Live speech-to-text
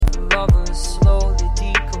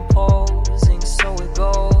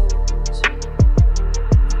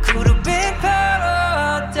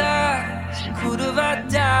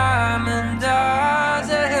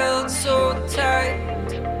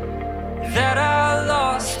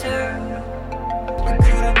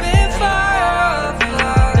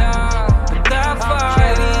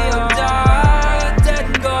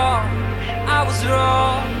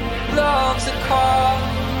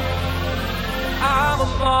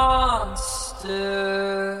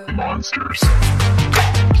monster. Monsters.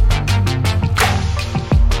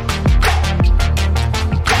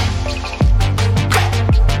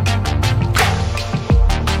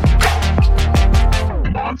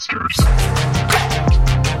 Monsters.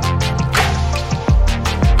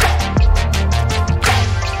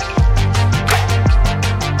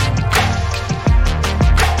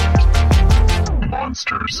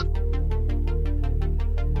 Monsters.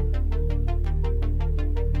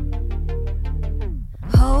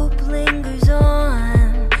 Hope lingers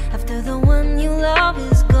on after the one you love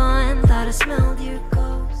is gone. Thought I smelled your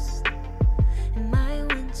ghost in my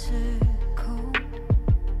winter coat,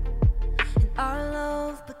 and our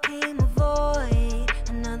love became a void,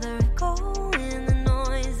 another echo in the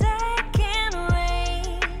noise that can't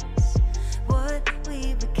erase what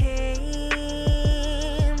we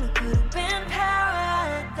became. It could have been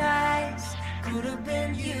paradise, could have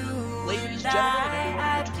been you. Ladies, and gentlemen,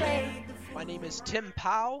 I everyone, played the my name is Tim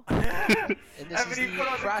Powell, and this is the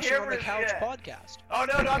Crashing on the Couch podcast. Oh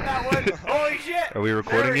no, not that one! Holy shit! Are we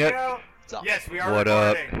recording There we yet? go. What's up? Yes, we are What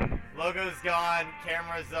up? recording. Logo's gone,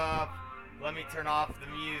 camera's up. Let me turn off the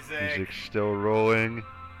music. Music's still rolling.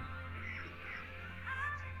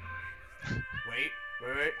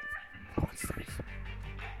 Wait.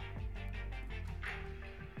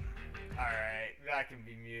 Alright, that can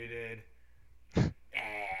be muted.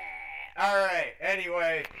 Alright,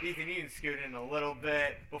 anyway, Ethan, you can scoot in a little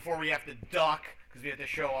bit before we have to duck, because we have to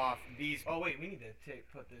show off these. Oh wait, we need to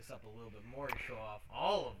put this up a little bit more to show off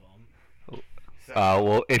all of them. So,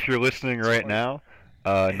 Well, if you're listening right now,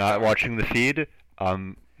 not watching the feed,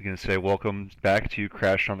 I'm going to say welcome back to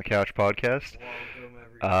Crash on the Couch podcast. welcome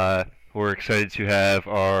everybody. We're excited to have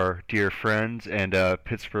our dear friends and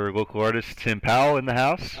Pittsburgh local artist Tim Powell in the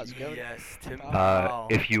house. How's it going? Yes, Tim Powell.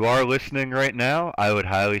 If you are listening right now, I would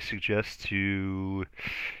highly suggest to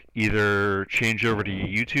either change over to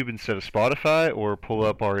YouTube instead of Spotify, or pull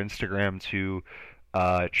up our Instagram to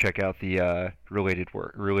check out the related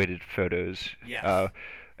photos. Yes.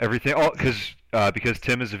 Everything, because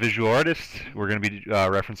Tim is a visual artist, we're going to be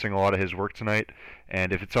referencing a lot of his work tonight.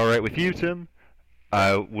 And if it's all right with you, Tim,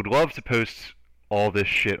 I would love to post all this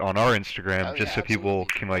shit on our Instagram, Oh, just yeah, so people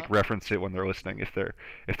absolutely. can like reference it when they're listening, if they're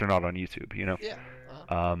not on YouTube, you know. Yeah,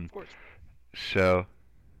 Um, of course. So,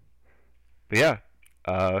 but yeah,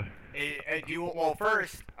 Well,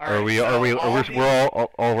 first, are we all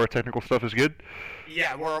of our technical stuff is good?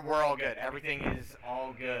 Yeah, we're all good. Everything is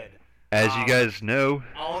all good. As you guys know,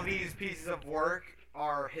 All of these pieces of work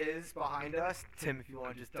are his behind us. Tim, if you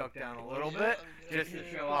want to just duck down a little bit, just to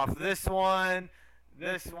show off this one.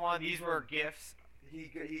 These were gifts. He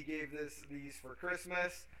gave these for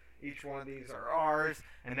Christmas. Each one of these are ours.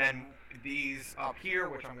 And then these up here,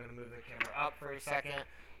 which I'm going to move the camera up for a second.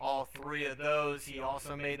 All three of those he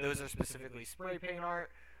also made. Those are specifically spray paint art.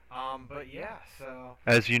 But yeah, so.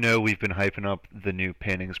 as you know, we've been hyping up the new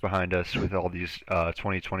paintings behind us with all these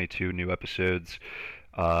 2022 new episodes.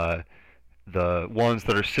 The ones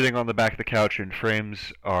that are sitting on the back of the couch in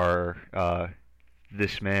frames are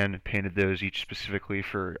this man painted those each specifically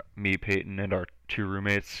for me, Peyton, and our two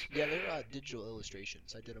roommates. Yeah, they're digital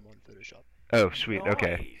illustrations. I did them on Photoshop. Oh, sweet.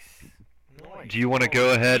 Okay. Nice. Do you want to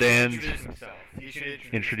go ahead and He should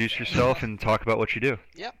introduce yourself and talk about what you do?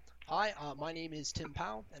 Yeah. Hi, my name is Tim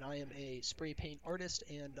Powell, and I am a spray paint artist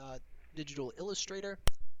and digital illustrator.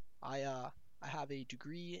 I have a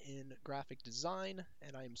degree in graphic design,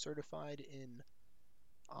 and I am certified in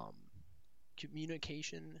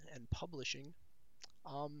communication and publishing.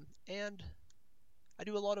 And I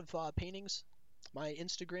do a lot of paintings. My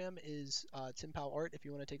Instagram is Tim Powell Art. If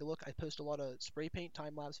you want to take a look, I post a lot of spray paint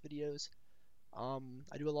time-lapse videos.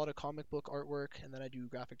 I do a lot of comic book artwork, and then I do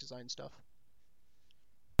graphic design stuff.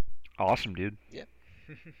 Awesome, dude. Yeah.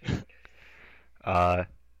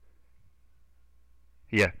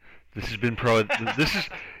 Yeah. This has been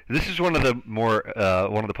this is one of the more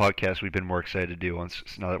one of the podcasts we've been more excited to do once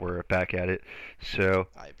now that we're back at it. So,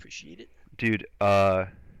 I appreciate it. dude, where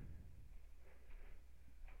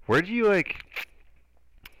do you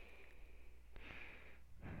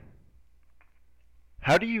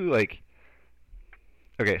how do you okay,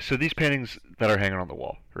 so these paintings that are hanging on the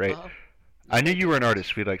wall, right? I knew you were an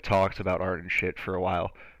artist. We talked about art and shit for a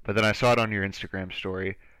while, but then I saw it on your Instagram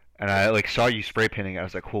story, and I saw you spray painting. I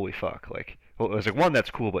was like, holy fuck! I was like, one,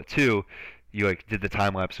 that's cool, but two, you did the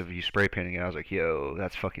time lapse of you spray painting, and I was like, yo,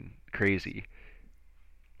 that's fucking crazy.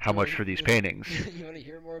 How much for these paintings? You want to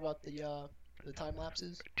hear more about the time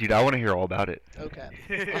lapses? Dude, I want to hear all about it. Okay.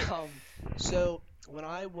 So when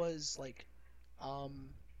I was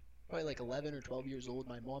probably 11 or 12 years old,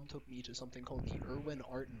 my mom took me to something called the Irwin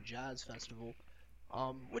Art and Jazz Festival.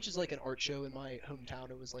 which is like an art show in my hometown.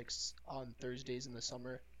 It was like on Thursdays in the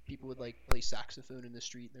summer. People would like play saxophone in the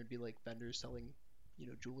street, and there'd be like vendors selling,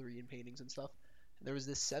 jewelry and paintings and stuff. And there was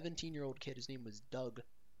this 17-year-old kid. His name was Doug. I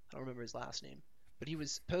don't remember his last name, but he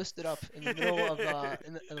was posted up in the middle of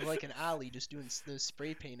in like an alley just doing those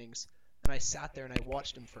spray paintings. And I sat there and I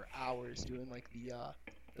watched him for hours doing like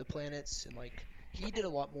the planets, and like he did a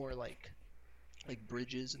lot more like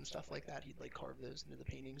bridges and stuff like that. He'd like carve those into the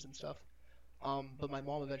paintings and stuff. But my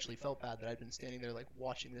mom eventually felt bad that I'd been standing there like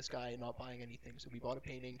watching this guy and not buying anything. So we bought a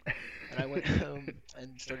painting, and I went home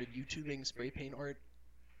and started YouTubing spray paint art.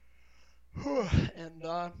 And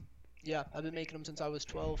yeah, I've been making them since I was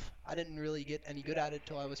 12. I didn't really get any good at it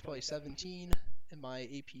till I was probably 17. In my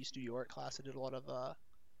AP studio art class, I did a lot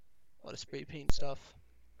of spray paint stuff.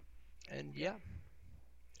 And yeah.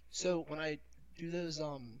 So when I do those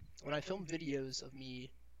when I film videos of me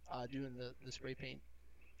doing the spray paint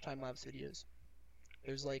time lapse videos,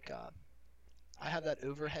 there's like I have that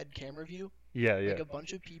overhead camera view. Yeah, yeah. Like a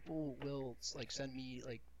bunch of people will like send me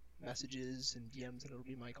like messages and DMs, and it'll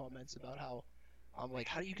be my comments about how like,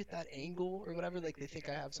 how do you get that angle or whatever? Like they think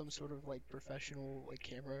I have some sort of like professional like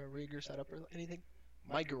camera rig or setup or anything.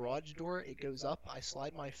 My garage door, it goes up. I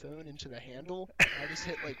slide my phone into the handle. And I just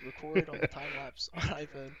hit like record on the time lapse on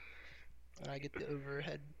iPhone, and I get the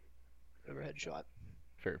overhead shot.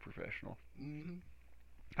 Very professional. Hmm.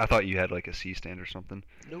 I thought you had like a C stand or something.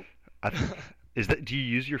 Nope. Do you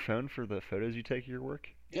use your phone for the photos you take of your work?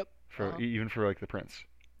 Yep. Even for like the prints?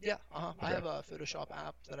 Yeah. I Okay. have a Photoshop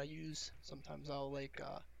app that I use. Sometimes I like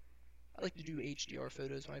to do HDR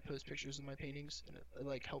photos when I post pictures of my paintings, and it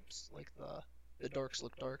like helps like the darks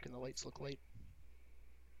look dark and the lights look light.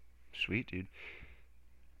 Sweet, dude.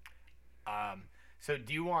 So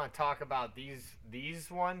do you want to talk about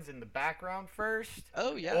these ones in the background first?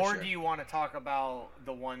 Oh yeah. Or sure. do you want to talk about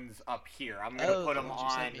the ones up here? I'm gonna put the them ones you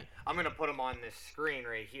sent on. me. I'm gonna put them on this screen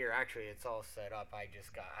right here. Actually, it's all set up. I just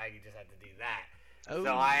had to do that. Oh.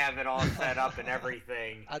 So I have it all set up and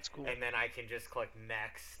everything. That's cool. And then I can just click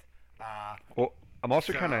next. Well, I'm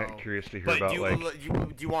also So- kind of curious to hear But about do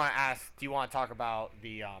like. you want to ask? Do you want to talk about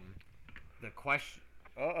the question?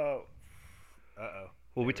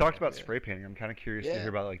 Well, we talked about spray painting. I'm kind of curious to Yeah. hear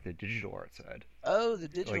about like the digital art side. Oh, the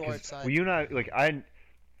digital Like, 'cause art side. well, you and I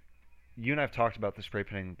have talked about the spray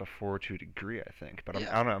painting before to a degree, I think. But Yeah.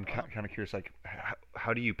 I don't know. I'm kind of curious, like,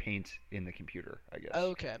 how do you paint in the computer? I guess.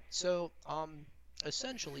 Okay, so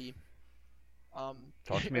essentially, Talk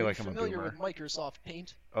to me are like you I'm a familiar boomer. with Microsoft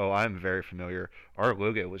Paint? Oh, I'm very familiar. Our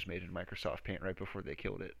logo was made in Microsoft Paint right before they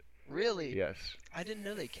killed it. Really? Yes. I didn't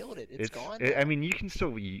know they killed it. It's gone. I mean, you can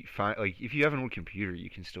still find like if you have an old computer, you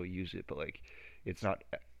can still use it, but like it's not.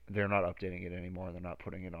 They're not updating it anymore. They're not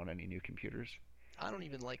putting it on any new computers. I don't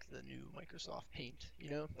even like the new Microsoft Paint.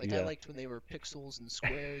 Like Yeah. I liked when they were pixels and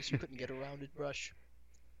squares. You couldn't get a rounded brush.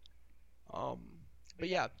 But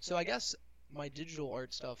yeah, so I guess my digital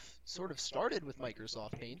art stuff sort of started with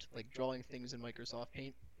Microsoft Paint, like drawing things in Microsoft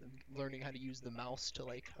Paint, and learning how to use the mouse to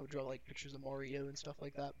like I would draw like pictures of Mario and stuff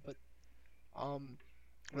like that. But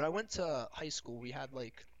when I went to high school, we had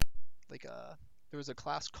like there was a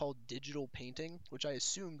class called digital painting, which I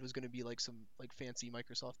assumed was going to be like some like fancy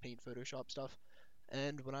Microsoft Paint Photoshop stuff.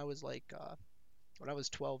 And when I was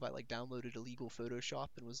 12, I like downloaded illegal Photoshop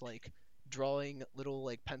and was like drawing little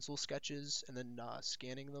like pencil sketches and then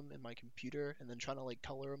scanning them in my computer and then trying to like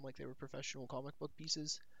color them like they were professional comic book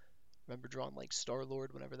pieces. Remember drawing like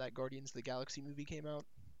Star-Lord whenever that Guardians of the Galaxy movie came out?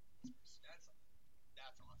 That's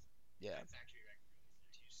awesome. Yeah. That's actually like really.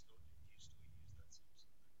 Do you still use that same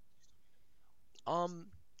system?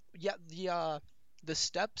 Yeah, the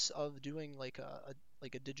steps of doing like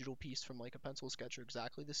a digital piece from like a pencil sketch are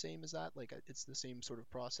exactly the same as that. Like it's the same sort of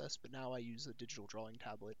process, but now I use a digital drawing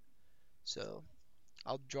tablet. So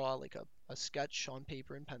I'll draw like a sketch on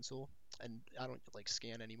paper and pencil, and I don't like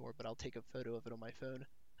scan anymore, but I'll take a photo of it on my phone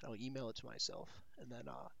and I'll email it to myself, and then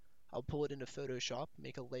I'll pull it into Photoshop,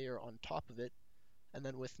 make a layer on top of it, and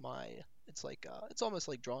then with it's almost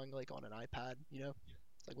like drawing like on an iPad,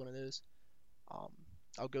 It's like one of those. Um,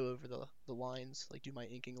 I'll go over the lines, like do my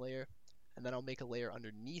inking layer, and then I'll make a layer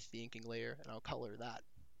underneath the inking layer, and I'll color that,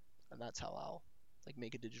 and that's how I'll like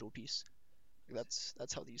make a digital piece. Like,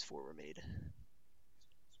 that's how these four were made.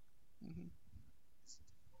 Hmm.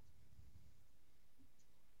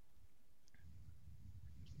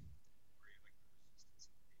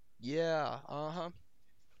 Yeah, uh-huh.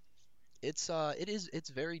 It's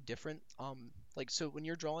very different. Like so when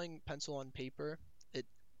you're drawing pencil on paper, it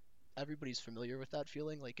everybody's familiar with that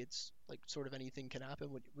feeling. Like it's like sort of anything can happen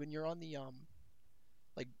when you're on the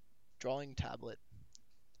like drawing tablet.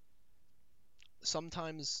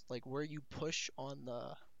 sometimes like where you push on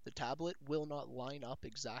the tablet will not line up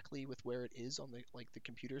exactly with where it is on the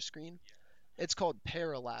computer screen. It's called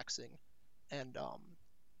parallaxing, and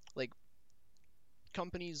like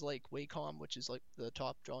companies like Wacom, which is like the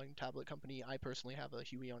top drawing tablet company. I personally have a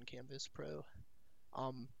Huey on Canvas Pro.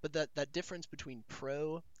 But that difference between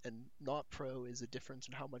Pro and not Pro is a difference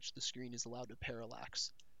in how much the screen is allowed to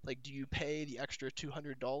parallax. Like, do you pay the extra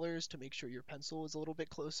 $200 to make sure your pencil is a little bit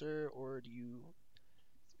closer, or do you,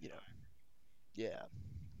 you know, yeah.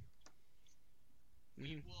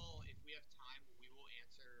 We Hmm. will, if we have time, we will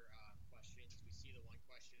answer questions. We see the one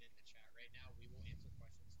question in the chat right now. We will answer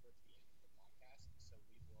questions towards the end of the podcast. So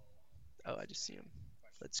we will Oh, I answer just see that him.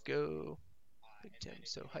 question Let's for you. go, Big And Tim. then if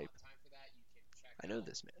So you don't hype. have time for that, you can check I know out.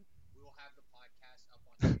 this man. We will have the podcast up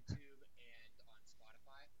on YouTube and on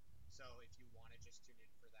Spotify. So if you want to just tune in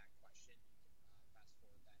for that question, you can fast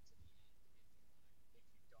forward that to the end if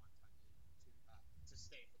you don't have time to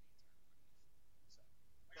stay for the entire podcast. So,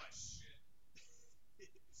 I got shit.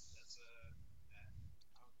 That's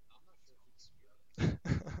I'm not sure if you can hear that.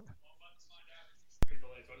 well, let's find out. Stream's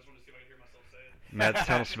delayed, so I just wanted to see if I could hear myself say it. Matt's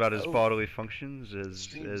telling us about his Oh, bodily functions the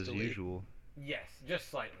stream's as delayed. usual. Yes, just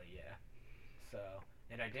slightly, yeah. So,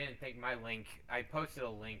 and I didn't think my link. I posted a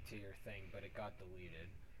link to your thing, but it got deleted.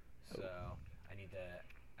 So I need to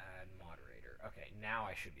add moderator. Okay, now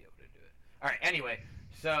I should be able to do it. All right. Anyway,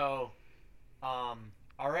 so, all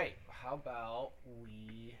right. How about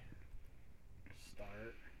we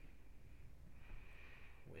start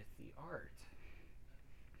with the art?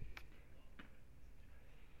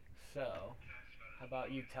 So, how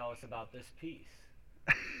about you tell us about this piece?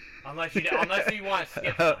 Unless you want to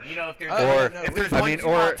skip some. You know, if there's Oh, Or, no, if there's I ones mean, you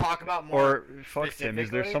want to talk about more. Or fuck Tim,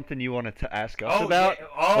 is there specifically? something you wanted to ask us Oh, about? yeah.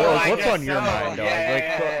 Oh, Like, I what's guess on your so. mind, dog? Yeah, Like,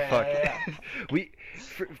 yeah, fuck. yeah. We,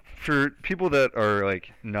 for people that are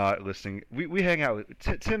like not listening, we hang out.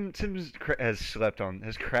 Has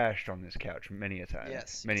crashed on this couch many a time,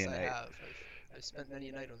 Yes, many yes, a I night. have. I've spent many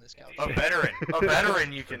a night on this couch. A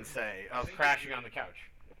veteran, you can say, of crashing on the couch.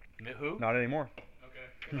 Who? Not anymore. Okay.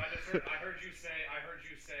 'Cause I heard you say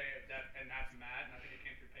that, and that's Matt, and I think it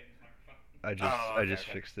came through Peyton's microphone. I just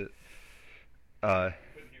okay. fixed it. Couldn't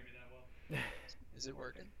hear me that well. Is it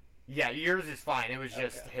working? Yeah, yours is fine. It was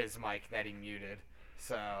just Okay. his mic that he muted.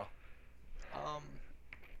 So. Um,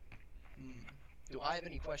 do I have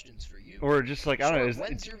any questions for you? Or just like, I don't know.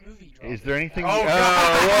 When's your movie dropping? Is there anything? Oh, Oh,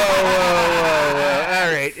 God. whoa.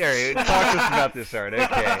 All right. Talk to us about this art.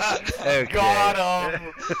 Okay. Got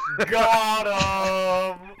him.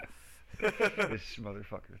 Got him. This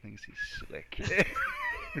motherfucker thinks he's slick.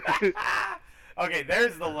 Okay,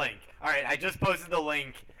 there's the link. All right, I just posted the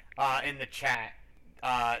link in the chat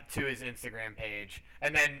to his Instagram page,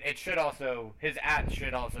 and then his @ should also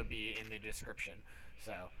be in the description.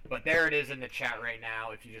 So, but there it is in the chat right now.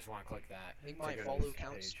 If you just want to click that. I think to my go to follow his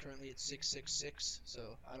count's page. currently at 666,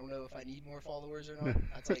 so I don't know if I need more followers or not.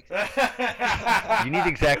 That's like You need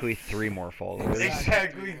exactly 3 more followers.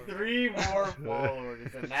 Exactly 3 more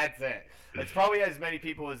followers, and that's it. It's probably as many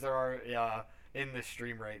people as there are in the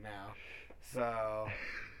stream right now. So.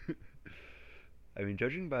 I mean,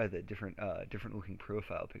 judging by the different looking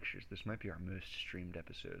profile pictures, this might be our most streamed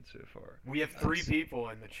episode so far. We have 3 people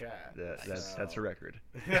in the chat. That's a record.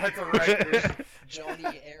 That's a record. Johnny,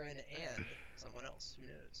 Aaron, and someone else. Who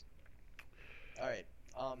knows? All right.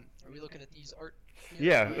 Are we looking at these art?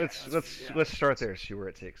 Yeah, Yeah, let's start there. See where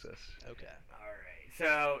it takes us. Okay. All right.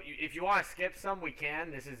 So if you want to skip some, we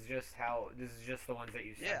can. This is just the ones that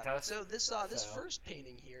you sent Yeah. us. So this So. first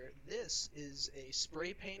painting here, this is a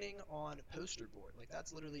spray painting on a poster board. Like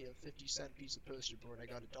that's literally a 50-cent piece of poster board I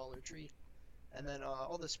got at Dollar Tree. And then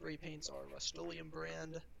all the spray paints are Rust-Oleum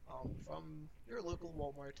brand from your local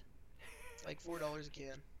Walmart. Like $4 a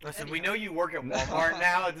can. Listen, we Anyhow. know you work at Walmart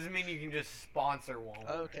now. It doesn't mean you can just sponsor Walmart.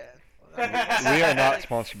 Okay. We are not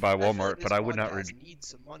sponsored by I feel Walmart, like but this I would not podcast needs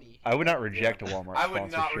some money. I would not reject a Walmart I would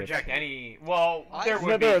not sponsorship. reject any. Well, there No,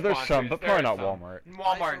 would be there's sponsors. some, but There probably are not some. Walmart. I,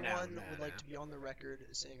 Walmart for now. one, would like to be on the record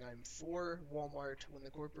as saying I'm for Walmart when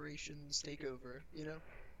the corporations take over, you know?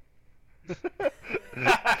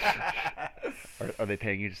 Are they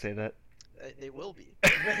paying you to say that? They will be.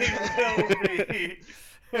 They will be.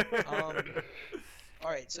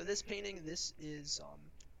 Alright, so this painting, this is,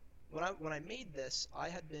 when I made this, I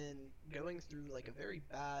had been going through like a very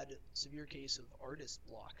bad, severe case of artist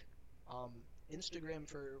block. Instagram,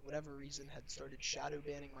 for whatever reason, had started shadow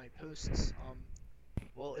banning my posts.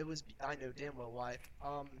 Well, I know damn well why.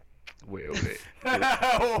 Wait. Wait.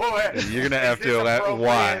 You're gonna have to elaborate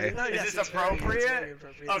why. No, Is yes, this it's very appropriate?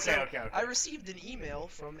 appropriate. Okay, So, okay. I received an email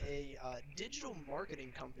from a digital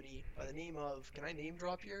marketing company by the name of, can I name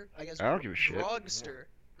drop here? I guess I don't give a shit. Grogster.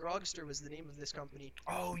 Grogster was the name of this company.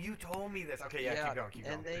 Oh, you told me this. Okay, yeah, keep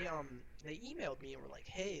going. And they emailed me and were like,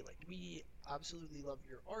 hey, like we absolutely love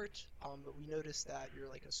your art, but we noticed that you're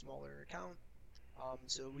like a smaller account,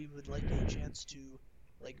 so we would like a chance to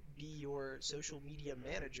like be your social media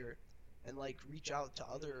manager and like reach out to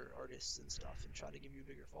other artists and stuff and try to give you a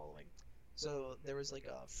bigger following. So there was like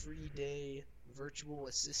a free day virtual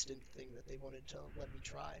assistant thing that they wanted to let me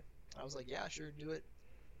try. I was like, yeah, sure, do it.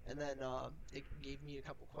 And then it gave me a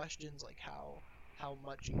couple questions like how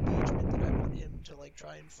much engagement did I want him to like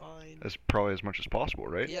try and find. That's probably as much as possible,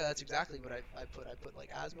 right? Yeah, that's exactly what I put. I put like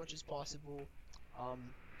as much as possible.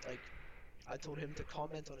 Like I told him to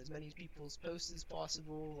comment on as many people's posts as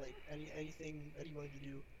possible. Like anything that he wanted to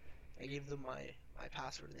do. I gave them my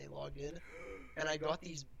password and they logged in. And I got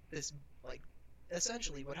this like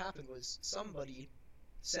essentially what happened was somebody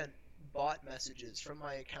sent bot messages from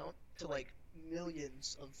my account to like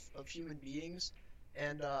millions of human beings.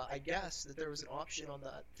 And I guess that there was an option on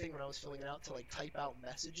that thing when I was filling it out to like type out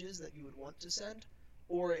messages that you would want to send,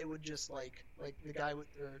 or it would just like the guy would,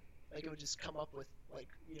 or like it would just come up with like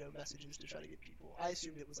messages to try to get people. I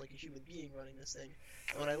assumed it was like a human being running this thing,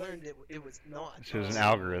 and when I learned it was not. So it was an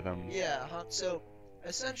algorithm. Yeah. So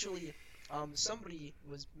essentially, somebody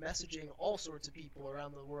was messaging all sorts of people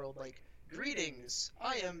around the world like, "Greetings,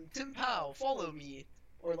 I am Tim Powell. Follow me,"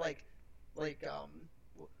 or like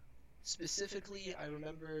specifically, I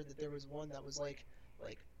remember that there was one that was like,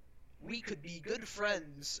 we could be good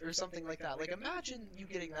friends, or something like that. Like, imagine you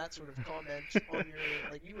getting that sort of comment on your,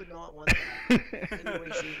 like, you would not want that in any way,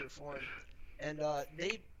 shape, or form. And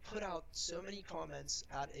they put out so many comments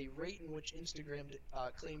at a rate in which Instagram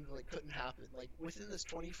claimed, like, couldn't happen. Like, within this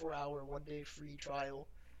 24-hour, one-day free trial,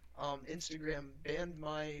 Instagram banned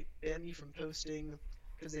me from posting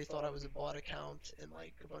because they thought I was a bot account and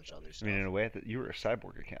like a bunch of other stuff. I mean, in a way, that you were a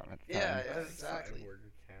cyborg account at the time. Yeah, exactly. Cyborg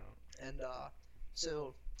account. And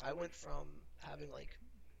so I went from having like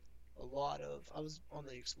a lot of, I was on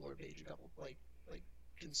the explore page a couple like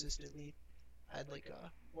consistently. I had like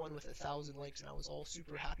one with 1,000 likes, and I was all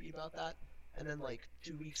super happy about that. And then like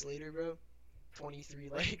 2 weeks later, bro, 23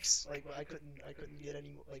 likes. Like I couldn't get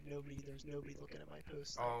any, like there's nobody looking at my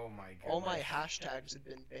posts. Oh my god. All my hashtags had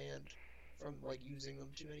been banned from like using them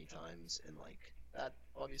too many times, and like that,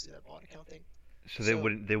 obviously that bot account thing. So they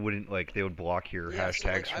wouldn't like, they would block your Yeah, so,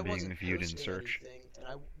 hashtags like, I from being wasn't viewed in posting search. anything, and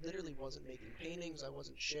I literally wasn't making paintings. I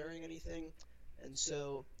wasn't sharing anything, and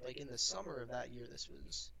so like in the summer of that year, this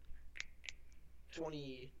was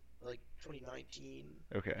 2019,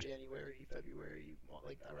 Okay. January, February,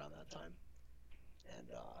 like around that time, and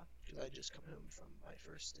because I had just come home from my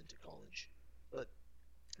first stint at college, but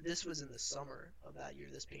this was in the summer of that year,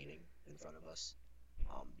 this painting in front of us,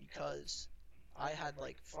 because I had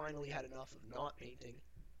like finally had enough of not painting,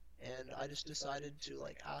 and I just decided to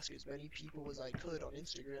like ask as many people as I could on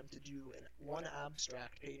Instagram to do one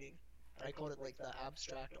abstract painting, and I called it like the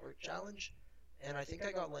Abstract Art Challenge, and I think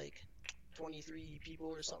I got like 23 people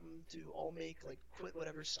or something to all make like quit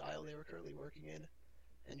whatever style they were currently working in,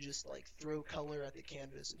 and just like throw color at the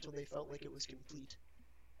canvas until they felt like it was complete,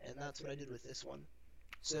 and that's what I did with this one.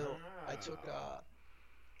 So I took,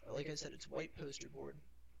 like I said, it's white poster board,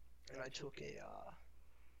 and I took a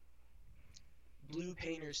blue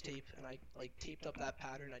painter's tape, and I like taped up that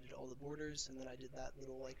pattern. I did all the borders, and then I did that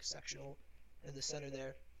little like sectional in the center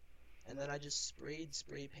there, and then I just sprayed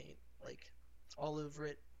spray paint like all over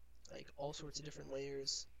it, like all sorts of different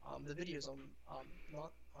layers. The video's on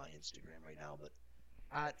not my Instagram right now, but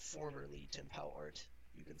at formerly Tim Powell Art,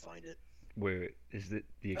 you can find it. Wait, is it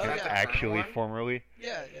the Oh, account yeah. actually One? formerly?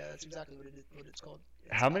 Yeah, that's exactly what it's called.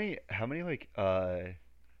 It's How many like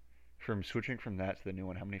from switching from that to the new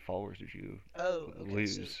one, how many followers did you Oh, okay.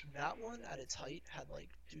 lose? So that one at its height had like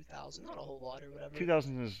 2,000, not a whole lot or whatever.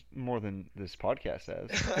 2,000 is more than this podcast has.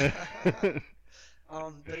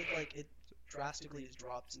 But it drastically has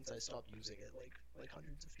dropped since I stopped using it. Like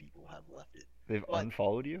hundreds of people have left it. They've But-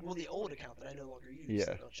 unfollowed you? Well, the old account that I no longer use,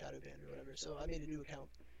 Yeah. like on Shadowband or whatever. So I made a new account,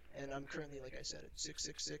 and I'm currently, like I said, at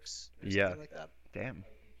 666 or Yeah. something like that. Damn.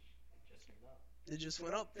 It just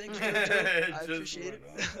went up. Thanks, It Jojo. I just appreciate it.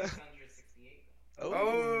 went 668. Oh.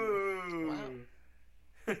 Oh. Wow.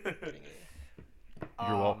 Getting a-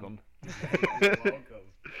 You're welcome. You're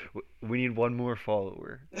welcome. We need one more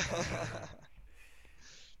follower.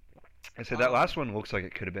 I said that last one looks like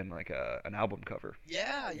it could have been like an album cover.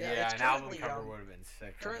 Yeah, Yeah, it's an album currently, cover would have been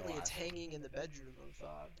sick. for the currently it's last hanging in the bedroom of,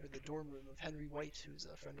 or the dorm room of Henry White, who's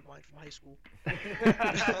a friend of mine from high school.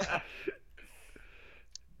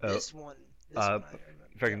 This one I remember.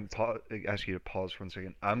 If I can ask you to pause for 1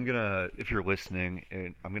 second, I'm gonna, if you're listening,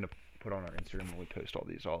 I'm gonna put on our Instagram when we post all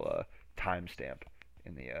these. I'll timestamp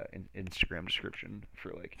in the Instagram description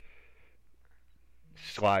for like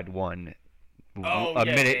slide one, a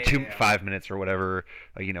minute, 5 minutes or whatever.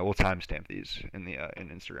 We'll timestamp these in the in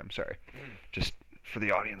Instagram. Sorry, just for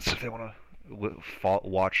the audience if they want to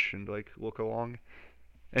watch and like look along.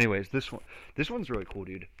 Anyways, this one's really cool,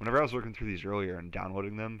 dude. Whenever I was looking through these earlier and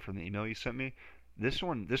downloading them from the email you sent me, this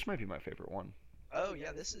might be my favorite one. Oh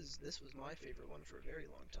yeah, this was my favorite one for a very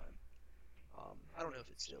long time. I don't know if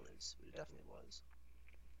it still is, but it definitely was.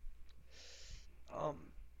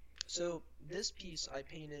 So this piece I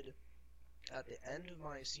painted at the end of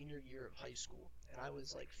my senior year of high school, and I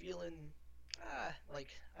was like feeling, like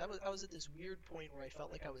I was at this weird point where I felt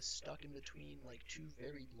like I was stuck in between like two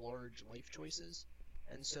very large life choices.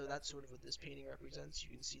 And so that's sort of what this painting represents. You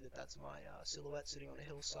can see that that's my silhouette sitting on a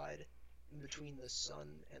hillside in between the sun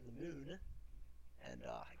and the moon. And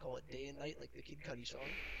I call it day and night, like the Kid Cudi song.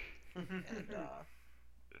 And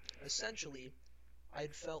essentially,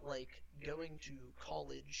 I'd felt like going to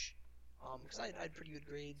college, because I had pretty good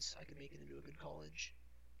grades. I could make it into a good college.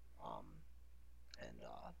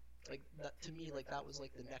 Like that, to me, like that was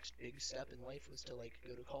like the next big step in life, was to like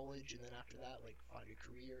go to college, and then after that, like find a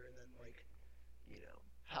career, and then like,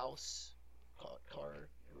 house, car,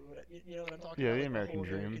 or whatever. You know what I'm talking about? Yeah, the Like American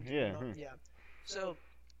dream. Yeah. Yeah. So,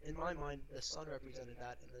 in my mind, the sun represented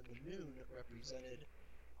that, and then the moon represented,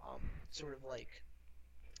 sort of like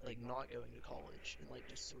not going to college, and like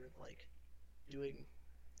just sort of like doing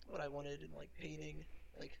what I wanted, and like painting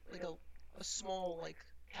like a small like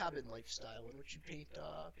cabin lifestyle in which you paint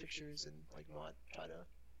pictures and like not try to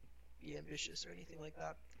be ambitious or anything like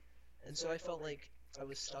that. And so I felt like I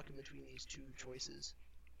was stuck in between these two choices.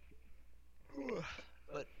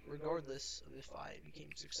 But regardless of if I became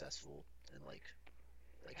successful and like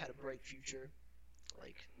had a bright future,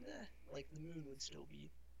 like the moon would still be,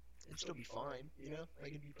 it'd still be fine,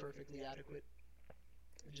 like it'd be perfectly adequate.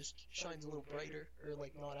 It just shines a little brighter, or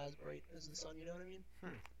like not as bright as the sun, you know what I mean?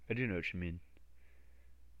 I do know what you mean.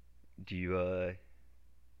 Do you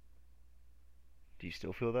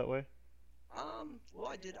still feel that way? Well,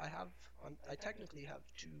 I technically have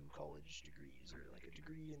 2 college degrees, or like a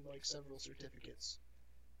degree and like several certificates,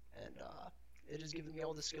 and it has given me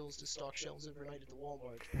all the skills to stock shelves overnight at the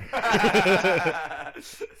Walmart.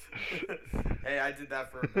 Hey, I did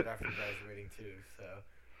that for a bit after graduating too, so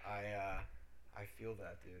I feel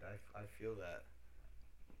that, dude. I feel that.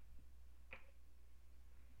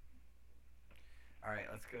 All right,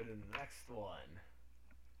 let's go to the next one.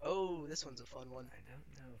 Oh, this one's a fun one. I don't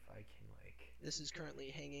know if I can like. This is currently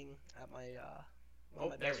hanging at my my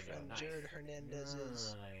there best we go. friend Nice. Jared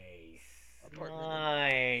Hernandez's Nice. apartment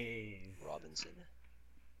Nice. in Robinson.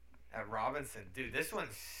 At Robinson, dude, this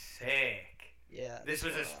one's sick. Yeah. This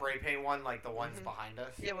was a one, spray paint one, like the ones behind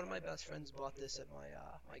us. Yeah, one of my best friends bought this at my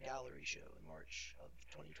my gallery show in March of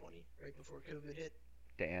 2020, right before COVID hit.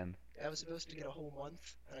 Damn. I was supposed to get a whole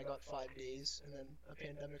month, and I got 5 days, and then a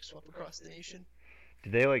pandemic swept across the nation.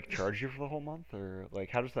 Did they like charge you for the whole month, or like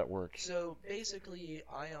how does that work? So basically,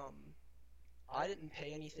 I didn't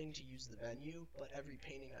pay anything to use the venue, but every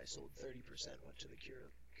painting I sold, 30% went to the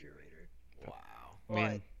curator. Wow. I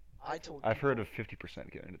mean, I told I've heard people- of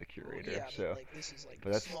 50% going to the curator, yeah, so but like this is like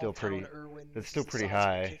but that's small still town pretty- Irwin, that's this still is the pretty size of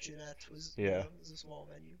high. the kitchenette was, Yeah. it was a small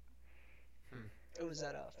venue. It was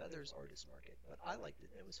at Feathers Artist Market, but I liked it.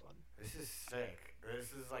 It was fun. This is sick.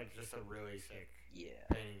 This is like just a really sick Yeah.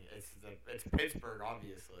 painting. It's Pittsburgh,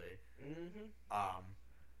 obviously.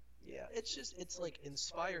 Yeah, it's like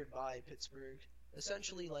inspired by Pittsburgh.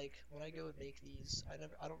 Essentially, like when I go and make these,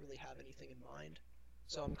 I don't really have anything in mind.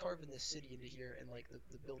 So I'm carving this city into here, and like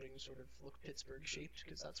the buildings sort of look Pittsburgh shaped,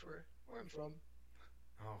 because that's where I'm from.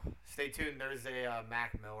 Oh, stay tuned. There's a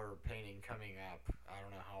Mac Miller painting coming up. I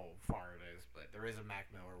don't know how far it is, but there is a Mac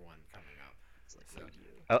Miller one coming up. It's like So-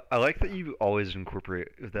 radio. I like that you always incorporate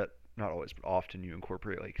that. Not always, but often you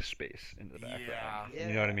incorporate like space into the background. Yeah.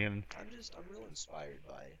 You know what I mean? I'm real inspired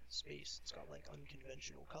by space. It's got like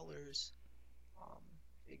unconventional colors,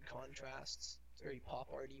 big contrasts. It's very pop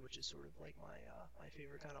arty, which is sort of like my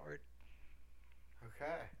favorite kind of art. Okay.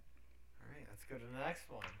 All right, let's go to the next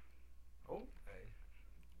one. Oh.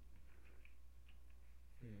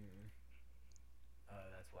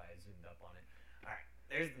 That's why I zoomed up on it. All right,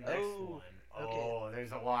 there's the next one. okay. Oh,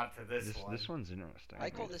 there's a lot to this one. This one's interesting. I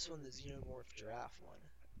call this one the xenomorph giraffe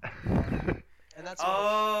one. And that's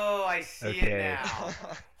Oh, I see Okay. it now.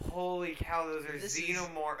 Holy cow, those are This is-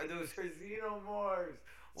 xenomorphs. Those are xenomorphs.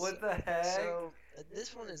 What the heck? So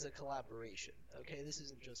this one is a collaboration. Okay, this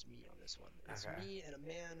isn't just me on this one. It's Okay. me and a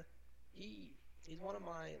man. He's one of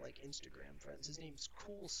my like Instagram friends. His name's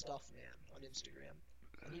Cool Stuff Man on Instagram,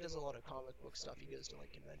 and he does a lot of comic book stuff. He goes to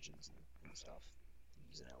like conventions and stuff.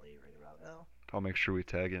 He's in LA right about now. I'll make sure we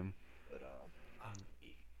tag him. But Um,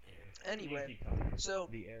 anyway, so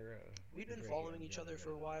The era. we've been following each other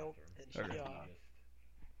for a while, and he Okay.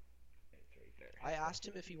 It's right there. I asked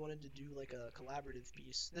him if he wanted to do like a collaborative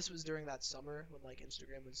piece. This was during that summer when like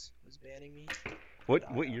Instagram was banning me. What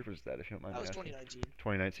But, what year was that, if you don't mind That me was asking? 2019.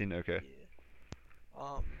 2019. Okay.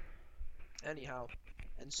 Yeah. Anyhow,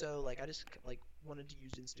 and so like I just like wanted to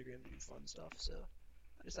use Instagram to do fun stuff. So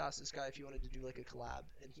I just asked this guy if he wanted to do like a collab,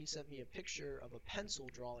 and he sent me a picture of a pencil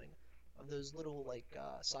drawing of those little like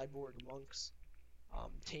cyborg monks,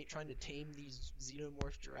 trying to tame these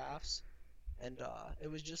xenomorph giraffes. And it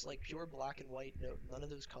was just like pure black and white. No, none of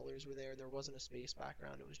those colors were there. There wasn't a space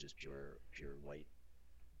background. It was just pure white.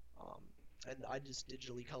 And I just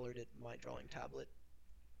digitally colored it in my drawing tablet.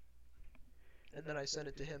 And then I sent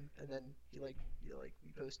it to him, and then he we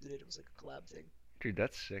posted it. It was like a collab thing. Dude,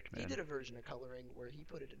 that's sick, He man. did a version of coloring where he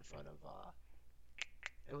put it in front of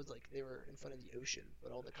it was like they were in front of the ocean,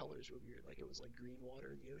 but all the colors were weird. Like it was like green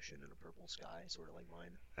water in the ocean and a purple sky, sort of like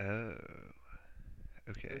mine. Oh.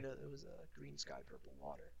 Or Okay. no, it was a green sky, purple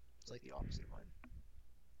water. It's like the opposite of mine.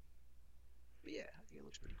 But yeah, I think it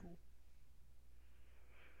looks pretty cool.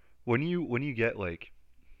 When you get like,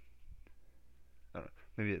 I don't know,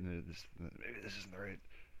 maybe this isn't the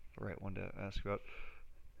right one to ask about.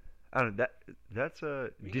 I don't know. That's a.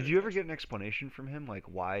 We Did gotta you ever catch- get an explanation from him, like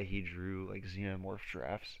why he drew like xenomorph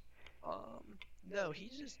giraffes? No, he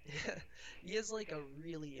just he has like a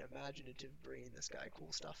really imaginative brain. This guy,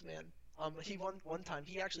 Cool Stuff Man. He one time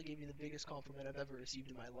he actually gave me the biggest compliment I've ever received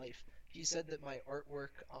in my life. He said that my artwork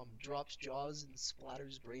drops jaws and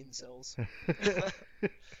splatters brain cells.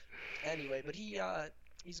 Anyway, but he's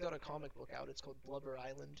got a comic book out. It's called Blubber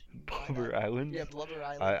Island. You can buy Blubber that. Island. Yeah, Blubber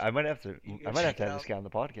Island. I might have to. You can I might have check to it have this out. guy on the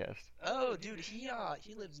podcast. Oh, dude, he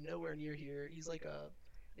lives nowhere near here. He's like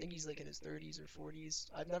I think he's like in his 30s or 40s.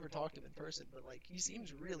 I've never talked to him in person, but like he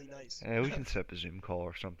seems really nice. We can set up a Zoom call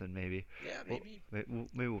or something, maybe. Yeah, Well, maybe.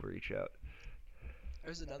 maybe we'll reach out.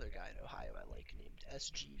 There's another guy in Ohio I like named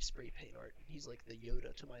SG Spray Paint Art. He's like the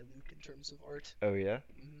Yoda to my Luke in terms of art. Oh yeah.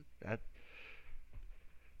 Mhm.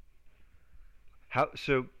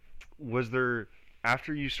 So was there,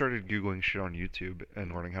 after you started googling shit on YouTube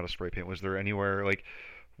and learning how to spray paint, was there anywhere like,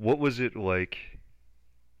 what was it like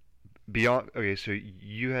beyond? Okay, so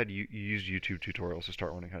you used YouTube tutorials to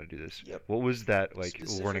start learning how to do this. Yep. What was that like learning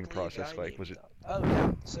Specifically, a process guy like? Was it? named, Oh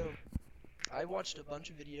yeah. So I watched a bunch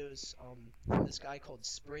of videos from this guy called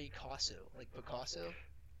Spray Casso, like Picasso.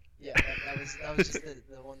 Yeah, that was just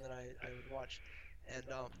the one that I would watch. And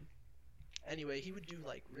anyway, he would do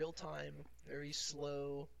like real time, very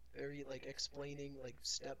slow, very like explaining like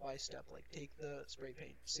step by step, like take the spray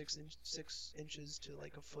paint 6 inches to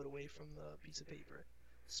like a foot away from the piece of paper.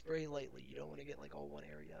 Spray lightly. You don't want to get like all one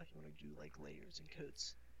area. You want to do like layers and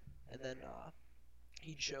coats. And then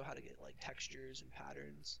he'd show how to get like textures and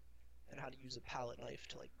patterns, and how to use a palette knife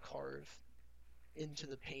to like carve into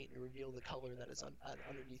the paint and reveal the color that is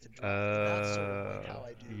underneath the drawing. And that's sort of like how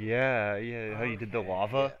I do. Yeah. How you did the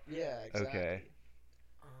lava? Yeah, exactly. Okay.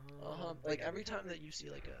 Like every time that you see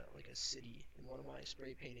like a city in one of my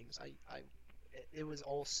spray paintings, it was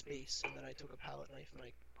all space, and then I took a palette knife and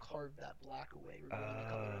I carved that black away, revealing the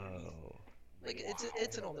color underneath. Oh. Like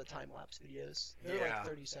it's in all the time lapse videos. They're Yeah. like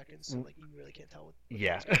 30 seconds, so like you really can't tell what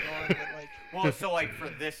Yeah. what's going on. But like, Well, so like for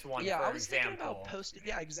this one, yeah, for I was thinking example. about posting.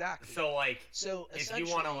 Yeah, exactly. So like, So if essentially,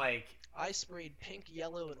 you want to like I sprayed pink,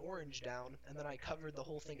 yellow, and orange down, and then I covered the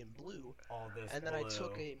whole thing in blue. all this And then I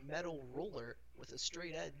took blue. a metal roller with a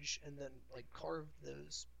straight edge, and then like carved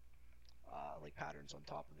those like patterns on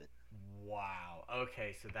top of it. Wow.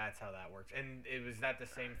 Okay, so that's how that works. And was that the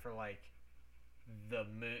same for like the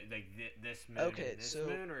moon, like this moon, Okay, and this so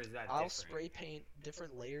moon, or is that I'll different? spray paint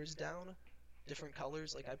different layers down, different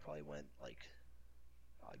colors. Like I probably went like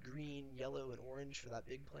green, yellow, and orange for that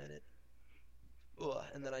big planet. Ugh,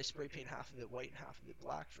 and then I spray paint half of it white and half of it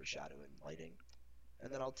black for shadow and lighting.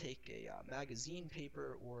 And then I'll take a magazine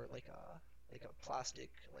paper or like a plastic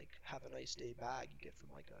like have a nice day bag you get from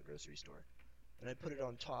like a grocery store, and I put it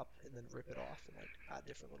on top and then rip it off and like add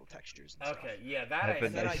different little textures and Okay, yeah, that Have I a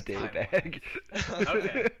then nice I day kind of- bag.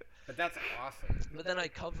 Okay, but that's awesome. stuff. But then I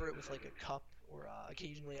cover it with like a cup, or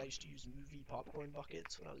occasionally I used to use movie popcorn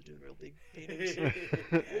buckets when I was doing real big paintings.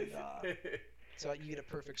 And, So you get a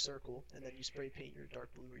perfect circle, and then you spray paint your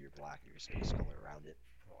dark blue or your black or your space color around it.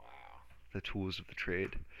 Wow. The tools of the trade.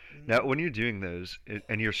 Mhm. Now, when you're doing those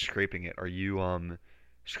and you're scraping it, are you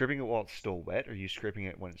scraping it while it's still wet, or are you scraping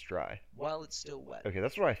it when it's dry? While it's still wet. Okay,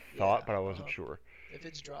 that's what I thought, Yeah, but I wasn't uh-huh. sure. If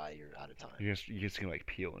it's dry, you're out of time. You're just gonna like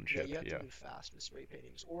peel and Yeah, chip. you have Yeah. to move fast with spray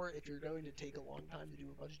paintings. Or if you're going to take a long time to do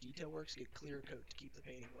a bunch of detail works, get clear coat to keep the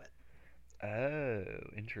painting wet. Oh,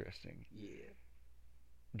 interesting. Yeah.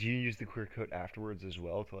 Do you use the clear coat afterwards as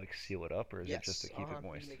well to like seal it up, or is Yes. it just to keep it You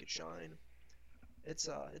moist? make it shine. It's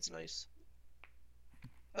nice.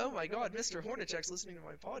 Oh my God, Mr. Hornacek's listening to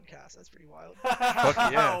my podcast. That's pretty wild.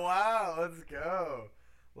 yeah. Wow, let's go.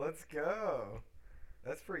 Let's go.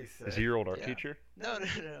 That's pretty sick. Is he your old art Yeah. teacher? No.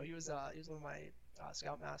 He was one of my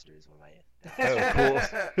scoutmasters. One of my.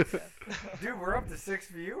 Oh, cool. Dude, we're up to 6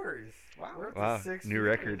 viewers. Wow. We're up Wow, to 6 new viewers.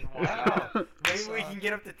 record. Wow. Maybe we can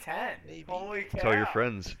get up to 10. Maybe. Holy cow. Tell your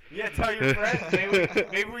friends. Yeah, tell your friends.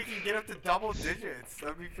 Maybe we can get up to double digits.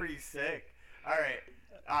 That'd be pretty sick. All right.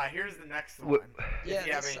 Here's the next one. Yeah, if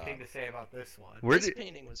you have this, anything to say about this one. Where this did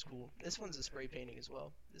painting was cool. This one's a spray painting as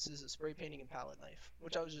well. This is a spray painting and palette knife,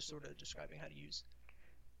 which I was just sort of describing how to use.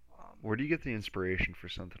 where do you get the inspiration for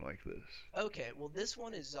something like this? Okay, well this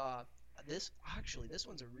one is this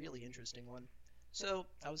one's a really interesting one. So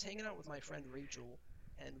I was hanging out with my friend Rachel,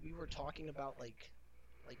 and we were talking about like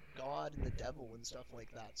God and the devil and stuff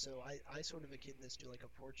like that. So I sort of akin this to like a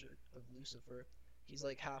portrait of Lucifer. He's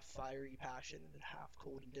like half fiery passion and half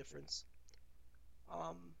cold indifference.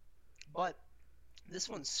 But this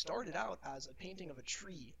one started out as a painting of a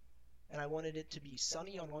tree, and I wanted it to be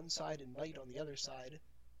sunny on one side and night on the other side,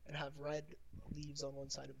 and have red leaves on one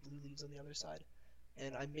side and blue leaves on the other side.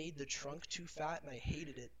 And I made the trunk too fat, and I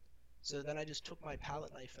hated it. So then I just took my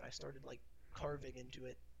palette knife and I started like carving into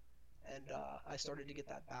it, and I started to get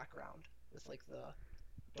that background with like the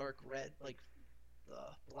dark red, like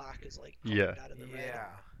the black is like carved out of the red,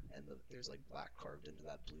 and there's like black carved into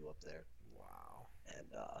that blue up there. Wow.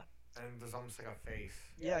 And there's almost like a face.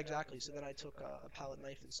 yeah, exactly. So then I took a palette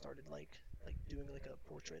knife and started like doing like a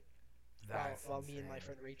portrait. While me and my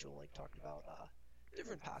friend Rachel like talked about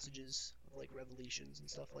different passages of like Revelations and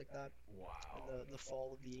stuff like that. Wow. And the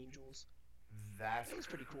fall of the angels. That's It was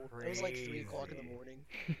pretty cool. crazy. It was like 3 o'clock in the morning.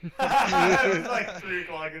 It was like 3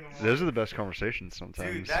 o'clock in the morning. Those are the best conversations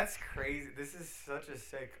sometimes. Dude, that's crazy. This is such a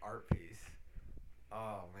sick art piece.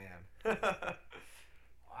 Oh man.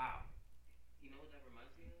 Wow. You know what that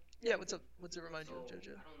reminds me of? Yeah, what's up? What's it remind you of, So,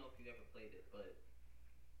 JoJo? I don't know if you ever played it, but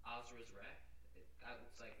Ozra's Wrath. That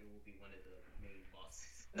looks like it will be one of the main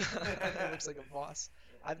bosses. It looks like a boss.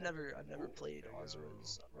 I've never played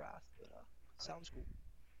Ozra's Wrath, but sounds cool.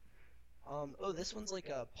 Oh, this one's like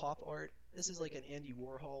a pop art. This is like an Andy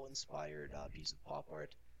Warhol inspired piece of pop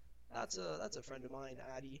art. That's a friend of mine,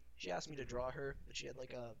 Addie. She asked me to draw her, but she had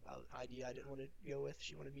like a idea I didn't want to go with.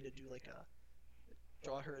 She wanted me to do like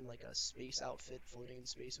draw her in like a space outfit, floating in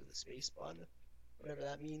space with a space bun, whatever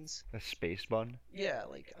that means. A space bun? Yeah,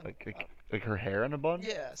 Like her hair in a bun?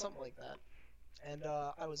 yeah, something like that. And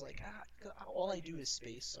I was like, all I do is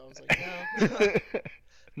space, so I was like,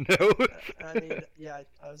 no. No. And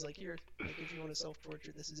I was like, here, like, if you want a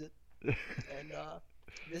self-portrait, this is it. And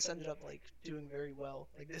this ended up like doing very well.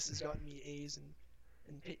 Like this has gotten me A's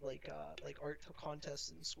and like art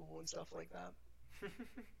contests in school and stuff like that.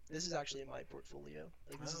 This is actually in my portfolio.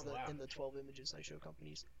 Like this is in the 12 images I show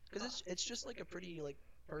companies, because it's just like a pretty like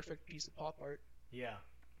perfect piece of pop art. Yeah.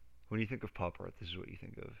 When you think of pop art, this is what you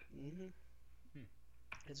think of. Mm-hmm.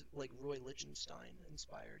 It's like Roy Lichtenstein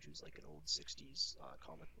inspired, who's like an old 60s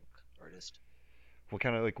comic book artist. What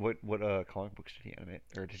kind of what comic books did he animate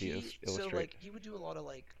or did he illustrate? So like he would do a lot of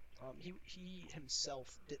like he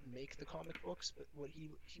himself didn't make the comic books, but what he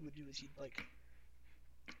would do is he'd like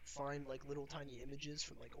find like little tiny images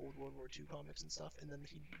from like old World War II comics and stuff, and then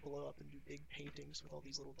he'd blow up and do big paintings with all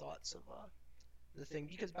these little dots of the thing.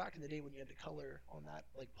 Because back in the day when you had to color on that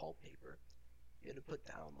like pulp paper, you had to put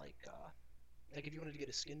down like if you wanted to get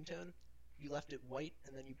a skin tone, you left it white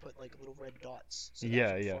and then you put like little red dots. So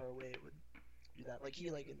that from far away it would do that. Like he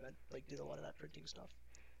did a lot of that printing stuff.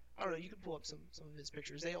 I don't know. You could pull up some of his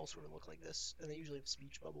pictures. They all sort of look like this, and they usually have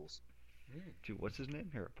speech bubbles. Dude, what's his name?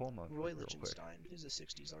 Here, pull him up. Roy real quick. Lichtenstein. He's a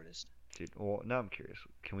 '60s artist. Dude, well, now I'm curious.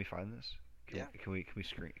 Can we find this? Yeah. Can we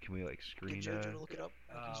screen? Can we like screen? Get Jojo to look it up.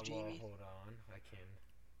 Like he's Well, Jamie. hold on. I can.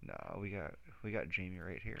 No, we got Jamie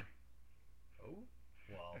right here. Oh.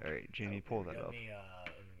 Well. All right, Jamie, pull that up. Let me go.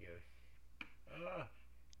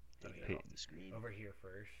 Take it Pete. off the screen. Over here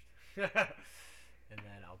first. And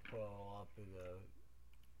then I'll pull up the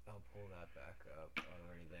I'll pull that back up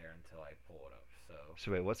already there until I pull it up.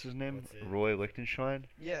 So wait, what's his name? What's it? Roy Lichtenstein?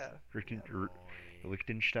 Yeah.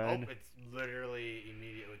 Lichtenstein? Oh, it's literally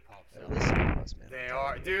immediately pops They're up. listening to us, man. They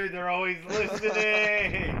are, dude. They're always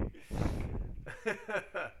listening.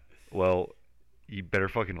 Well, you better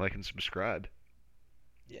fucking like and subscribe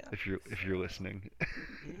Yeah. if you're listening.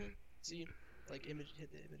 See, like hit the image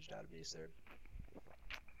database there.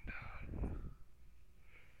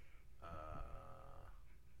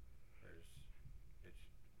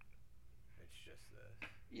 It's just this.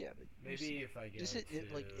 Yeah, but Maybe if I get just hit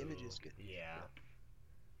to... like images. Yeah.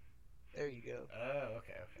 There you go. Oh,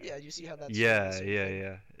 okay. Yeah, you see how that's Yeah.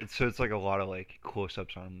 It's like a lot of like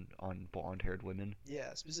close-ups on blonde-haired women.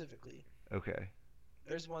 Yeah, specifically. Okay.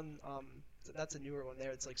 There's one that's a newer one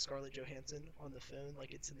there. It's like Scarlett Johansson on the phone,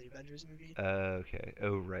 like it's in the Avengers movie. Okay.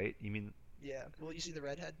 Oh right. You mean? Yeah. Well, you see the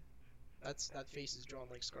redhead? That face is drawn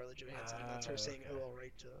like Scarlett Johansson. And that's her saying, "Oh, all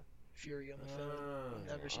right" to Fury on the phone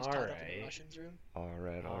whenever she's tied up in the Russian's room. All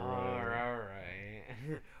right.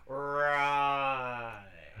 Right.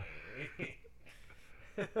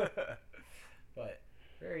 But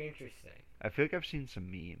very interesting. I feel like I've seen some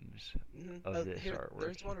memes of this artwork.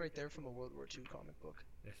 There's one right there from a World War II comic book.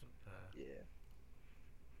 This one, Yeah.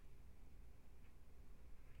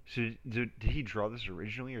 So did he draw this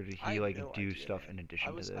originally, or did I he have like no do idea, stuff man. in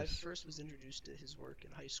addition to I this? first was introduced to his work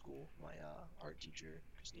in high school. My art teacher,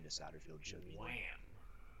 Christina Satterfield, showed me. wham.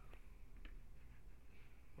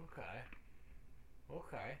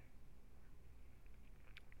 Okay.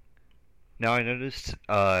 Now I noticed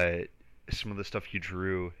some of the stuff you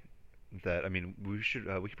drew. That I mean, we could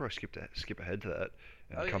probably skip ahead to that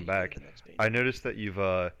and Oh, yeah, come you can go to back. the next page. I noticed that you've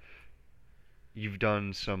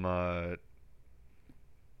done some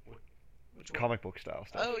Which one? comic book style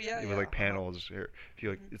stuff. Oh, yeah, With yeah, like panels here. If you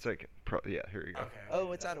like, it's like yeah. Here you go. Okay.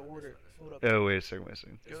 Oh, it's out of order. Hold up. Oh wait a second.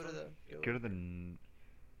 Go to the. Go to the.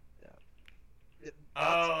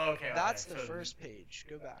 Okay. That's okay. the So first page.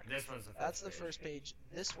 Go back. This one's the first That's the page. first page.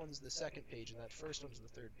 This one's the second page, and that first one's the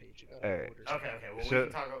third page. You got Alright. order. Okay. Well, So- we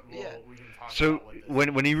can talk about. Yeah. We can talk So about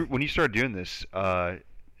what this when you started doing this,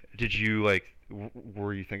 did you like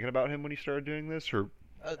were you thinking about him when you started doing this, or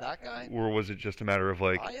that guy. was it just a matter of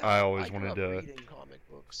like I always grew wanted up to? reading comic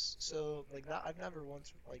books, so like that. I've never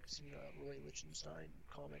once like seen a Roy Lichtenstein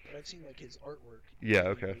comic, but I've seen like his artwork. Yeah, TV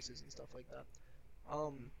okay. releases and stuff like that.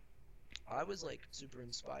 I was like super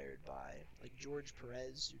inspired by like George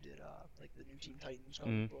Perez, who did like the New Teen Titans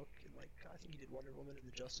comic book, and like I think he did Wonder Woman and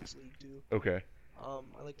the Justice League too. Okay.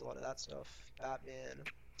 I liked a lot of that stuff. Batman.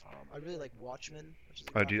 I really like Watchmen, which is.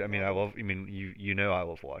 Oh, dude. I mean, you know I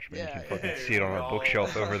love Watchmen. Yeah, you can fucking yeah. see it on our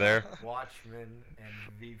bookshelf over there. Watchmen and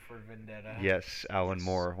V for Vendetta. Yes, Alan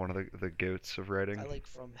Moore, one of the goats of writing. I like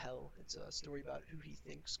From Hell. It's a story about who he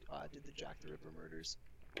thinks did the Jack the Ripper murders.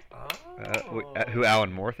 Who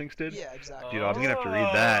Alan Moore thinks did? Yeah, exactly. Dude, I'm gonna have to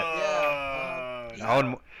read that.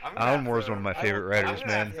 Yeah. Alan Moore is one of my favorite writers, I'm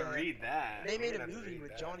man. gonna have to read that. They made I'm a gonna have to movie read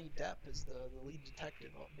with that. Johnny Depp as the lead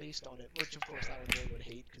detective based on it, which of course Alan Moore would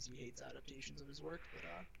hate because he hates adaptations of his work.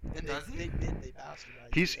 But and Does he? they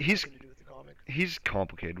bastardized. He's- it. It had he's- nothing to do with the comic. He's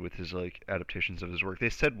complicated with his like adaptations of his work. They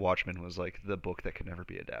said Watchmen was like the book that could never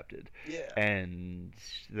be adapted, Yeah. and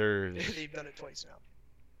there's They've done it twice now.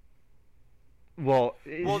 well,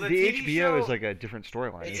 the the TV HBO show- is like a different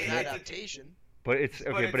storyline, It's isn't an it? adaptation. But it's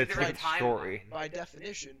okay, it's but a it's a different different story. timeline. By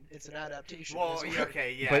definition, it's an adaptation. Well, It's yeah, like-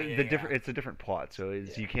 okay, yeah. But yeah, the yeah. different it's a different plot, so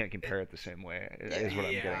it's, Yeah. you can't compare it the same way. Is what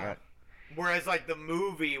I'm getting Yeah. at. Whereas like the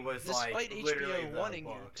movie was Despite like HBO literally the wanting you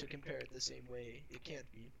book. to compare it the same way, it can't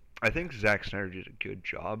be. I think Zack Snyder did a good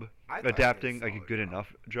job I thought he did adapting, like a solid good job.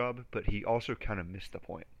 enough job, but he also kind of missed the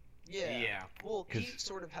point. Yeah. Yeah. Well, he 'Cause-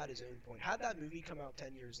 sort of had his own point. Had that movie come out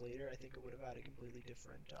 10 years later, I think it would have had a completely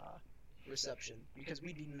different reception because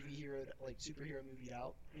we'd be movie hero, like superhero movie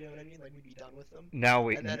out. You know what I mean? Like we'd be done with them. Now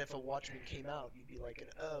wait, And then if a Watchmen came out, you'd be like,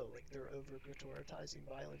 like they're over glorifying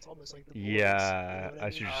violence, almost like the Boys. yeah, you know what I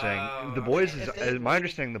see what you're Oh, saying. The okay. Boys If is, they my waited-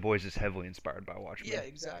 understanding, The Boys is heavily inspired by Watchmen. Yeah,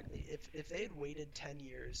 exactly. If they had waited 10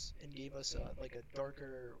 years and gave us like a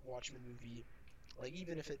darker Watchmen movie, like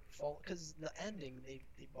even if it fall, because the ending they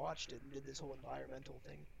botched it and did this whole environmental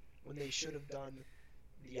thing when they should have done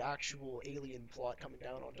the actual alien plot coming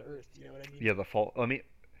down onto Earth. You know what I mean? Yeah, the fall. I mean,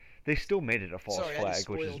 they still made it a false Sorry, I flag, just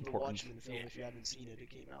which is spoiled the important. Watchmen film if you haven't seen it. It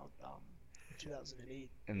came out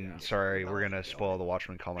 2008. And Yeah. sorry, we're Nine, gonna spoil the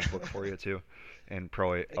Watchmen comic book for you too, and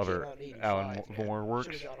probably It other came out in 85, Alan man. Moore works.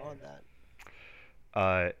 Should have got on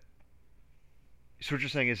that. So what you're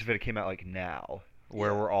saying is, if it came out like now,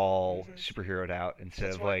 where Yeah. we're all Mhm. superheroed out instead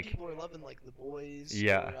That's of why like, people are loving like The Boys.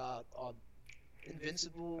 Yeah. Or,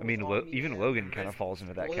 Invincible. I mean, with even Omni-Man. Logan kind of falls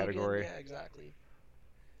into that Logan, category. Yeah, exactly.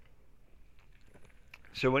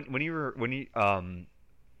 So when you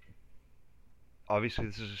obviously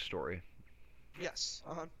this is a story. Yes.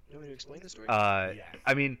 You want me to explain the story? Yes.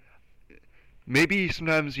 I mean, maybe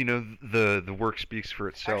sometimes the work speaks for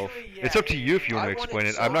itself. Actually, It's yeah, up to you if you want to explain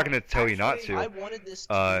it. I'm not going to tell you not to. I wanted this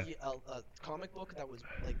to be a comic book that was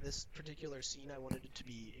like this particular scene. I wanted it to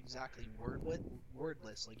be exactly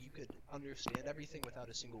wordless. Like you could understand everything without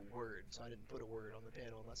a single word. So I didn't put a word on the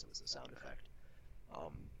panel unless it was a sound effect.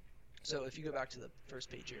 So if you go back to the first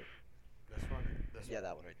page here. This one. Yeah,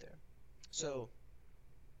 that one right there. So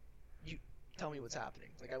you tell me what's happening.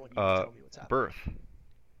 Like I want you to tell me what's happening. Birth.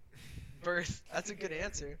 Birth. That's a good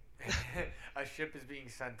answer. A ship is being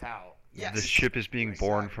sent out. Yes. The ship is being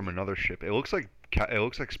born Exactly. from another ship. It looks like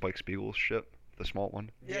Spike Spiegel's ship, the small one.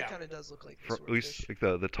 Yeah, Yeah. it kind of does look like From, this at least like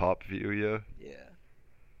the top view, yeah. Yeah.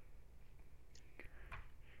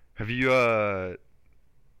 Have you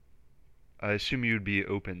I assume you'd be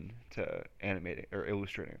open to animating or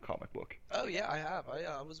illustrating a comic book. Oh yeah, I have.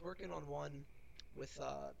 I was working on one with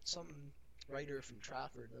some writer from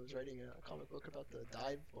Trafford that was writing a comic book about the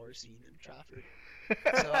dive bar scene in Trafford.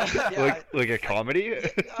 So, yeah, like a comedy?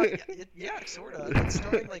 yeah, sort of. It's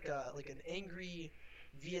starring like an angry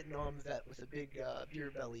Vietnam vet with a big beer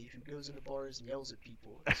belly who goes into bars and yells at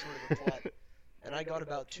people. It's sort of the plot. And I got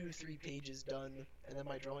about 2-3 pages done, and then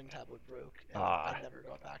my drawing tablet broke, and I never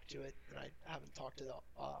got back to it, and I haven't talked to the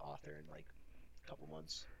author in like a couple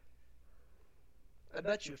months. I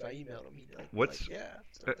bet you if I emailed him, he'd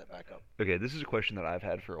start that back up. Okay, this is a question that I've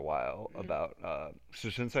had for a while about so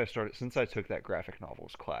since I took that graphic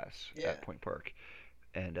novels class at Point Park,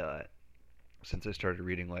 and since I started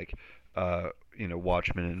reading like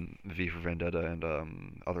Watchmen and V for Vendetta and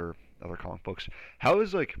other comic books, how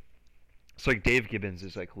is like it's like Dave Gibbons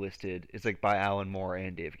is like listed. It's like by Alan Moore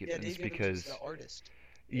and Dave Gibbons Dave Gibbons because is the artist.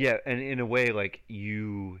 Yeah, and in a way, like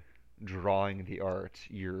you drawing the art,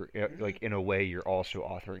 you're like in a way you're also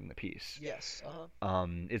authoring the piece. Yes.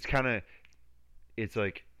 It's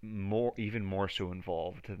like even more so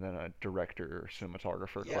involved than a director or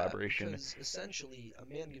cinematographer collaboration. Because essentially a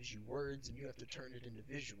man gives you words and you have to turn it into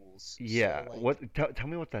visuals. Yeah. So, like, Tell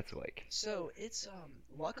me what that's like. So it's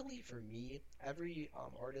luckily for me, every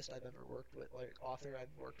artist I've ever worked with, like author I've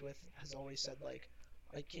worked with, has always said like,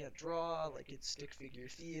 I can't draw, like it's stick figure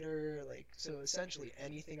theater, like so essentially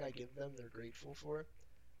anything I give them, they're grateful for.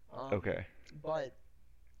 Okay. But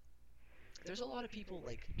there's a lot of people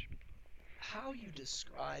like how you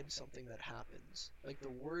describe something that happens, like the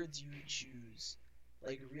words you choose,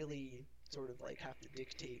 like really sort of like have to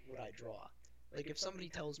dictate what I draw. Like if somebody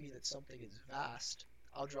tells me that something is vast,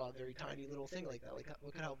 I'll draw a very tiny little thing like that. Like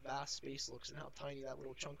look at how vast space looks and how tiny that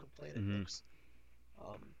little chunk of planet looks.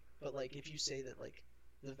 But like if you say that like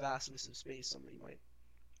the vastness of space, somebody might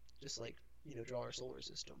just like draw our solar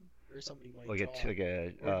system, or somebody might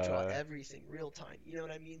draw everything real tiny. You know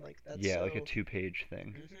what I mean? Like that's like a 2-page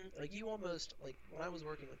thing. Like you almost like when I was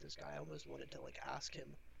working with this guy, I almost wanted to like ask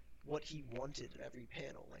him what he wanted in every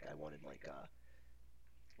panel. Like I wanted like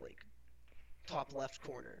top left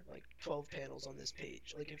corner, like 12 panels on this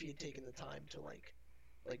page. Like if he had taken the time to like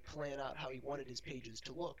plan out how he wanted his pages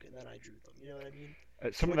to look, and then I drew them. You know what I mean?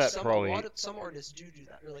 Some artists do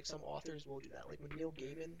that, or like some authors will do that. Like when Neil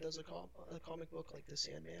Gaiman does a comic book, like The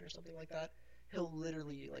Sandman or something like that, he'll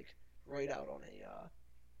literally like write out on a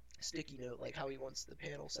sticky note like how he wants the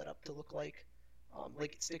panel set up to look like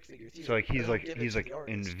stick figure theater. So like he's like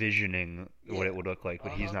envisioning what it would look like,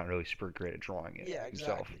 but he's not really super great at drawing it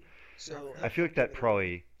himself. Exactly. So I feel like that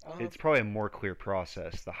probably it's probably a more clear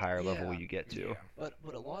process the higher level you get to. Yeah.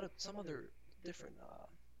 But a lot of some other different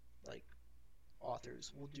like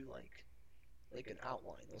authors will do like an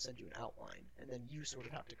outline. They'll send you an outline, and then you sort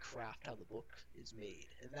of have to craft how the book is made,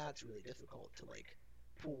 and that's really difficult to like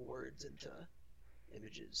pull words into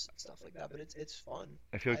images and stuff like that. But it's fun.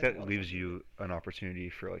 I feel like that leaves you an opportunity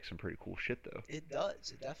for like some pretty cool shit though. It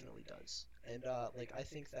does. It definitely does. And like I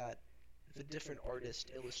think that if a different artist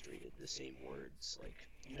illustrated the same words, like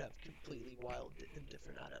you'd have completely wild and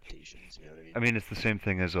different adaptations. You know what I mean? I mean, it's the same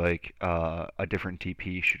thing as like a different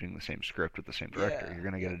DP shooting the same script with the same director. Yeah, You're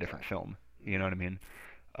gonna get a different film. You know what I mean?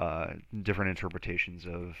 Different interpretations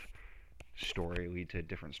of story lead to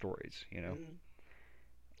different stories. You know.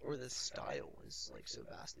 Or the style is like so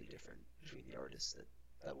vastly different between the artists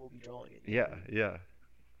that will be drawing it. Yeah.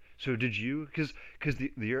 So did you? Because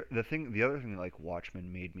the other thing like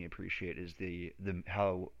Watchmen made me appreciate is the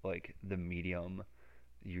how like the medium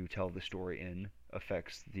you tell the story in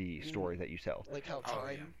affects the story that you tell. Like how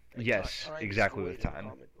time. Like Yes, time exactly is with void in a time.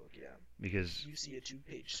 comic book, yeah. Because You see a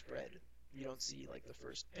 2-page spread. You don't see like the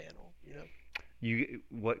first panel. You know.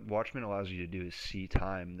 what Watchmen allows you to do is see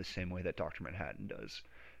time the same way that Dr. Manhattan does,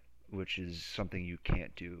 which is something you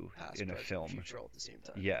can't do Past, in a present, film. future all at the same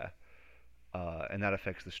time. Yeah. And that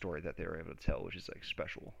affects the story that they were able to tell, which is like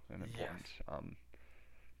special and important.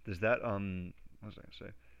 Does that what was I gonna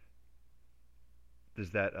say? Does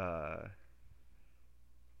that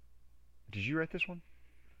did you write this one?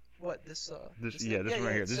 What this This thing? this one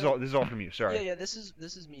right here. This so- is all from you. Sorry. Yeah, this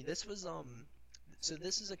is me. This was so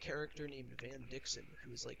this is a character named Van Dixon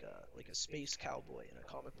who's like a space cowboy in a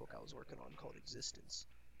comic book I was working on called Existence.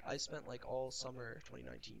 I spent like all summer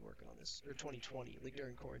 2019 working on this, or 2020, like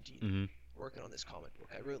during quarantine, Mm-hmm. working on this comic book.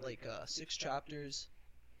 I wrote like 6 chapters,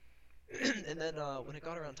 and then when it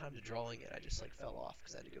got around time to drawing it, I just like fell off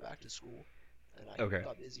because I had to go back to school, and I Okay.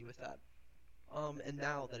 got busy with that. And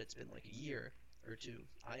now that it's been like a year or two,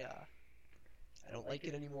 I don't like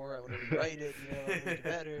it anymore. I want to rewrite it, I want to make it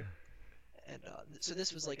better. And so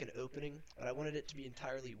this was like an opening, but I wanted it to be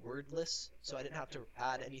entirely wordless, so I didn't have to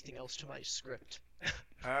add anything else to my script.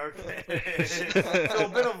 Okay. So a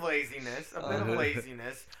bit of laziness.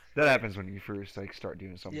 That happens when you first like start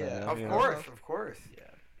doing something. Yeah. Of you know? course. Yeah.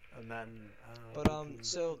 And then. But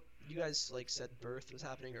so you guys like said birth was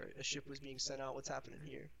happening or a ship was being sent out. What's happening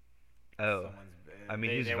here? Oh. I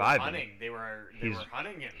mean, he's they vibing. Were hunting. They were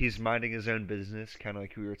hunting him. He's minding his own business, kind of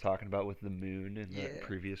like we were talking about with the moon in the Yeah.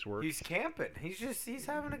 previous work. He's camping. He's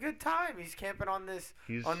having a good time. He's camping on this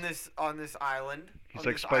island. He's on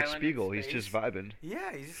like this Spike island in Spiegel. He's space. just vibing.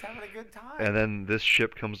 Yeah, he's just having a good time. And then this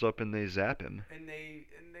ship comes up and they zap him. And they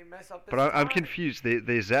mess up. But I'm time. confused.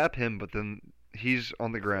 They zap him, but then he's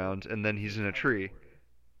on the ground, and then he's in a tree.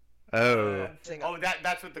 Oh.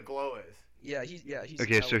 That's what the glow is. Yeah, he's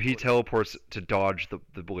Okay, so he teleported. teleports to dodge the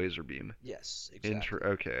laser beam. Yes, exactly.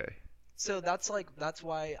 Okay. So that's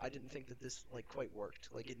why I didn't think that this like quite worked.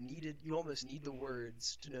 Like you almost need the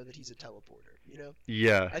words to know that he's a teleporter,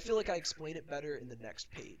 Yeah. I feel like I explain it better in the next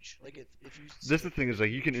page. Like if you That's the thing is like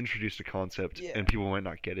you can introduce a concept Yeah. and people might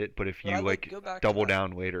not get it, but if But you I like go back to double that.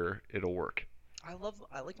 down later, it'll work.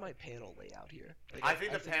 I like my panel layout here. Like, I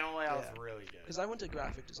think the panel layout is really good. Because I went to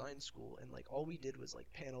graphic design school and like all we did was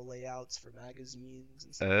like panel layouts for magazines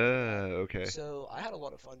and stuff. Okay. So I had a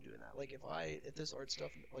lot of fun doing that. Like if this art stuff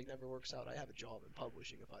like never works out, I have a job in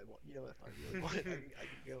publishing if I want. If I really want it, I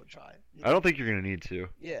can go and try. I don't think you're gonna need to.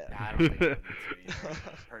 Yeah. Nah, I don't think you need to either,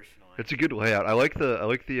 personally. It's a good layout. I like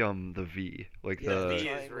the V. Like Yeah, the V is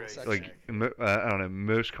triangle really section. like sick. I don't know.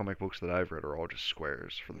 Most comic books that I've read are all just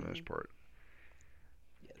squares for the most Mhm. part.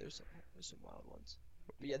 Yeah, there's some wild ones.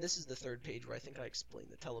 But yeah, this is the third page where I think I explained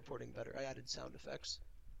the teleporting better. I added sound effects.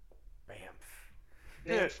 Bamf.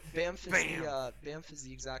 Bamf is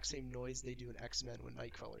the exact same noise they do in X-Men when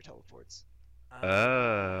Nightcrawler teleports.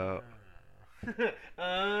 Oh.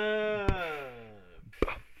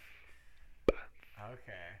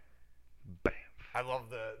 Okay. Bam. I love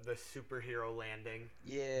the superhero landing.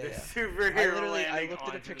 Yeah. The I superhero literally landing looked at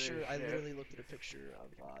a onto the picture. I ship. literally looked at a picture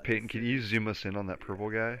of. Peyton, can you zoom us in on that purple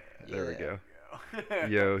guy? There we Yeah. go. Yo.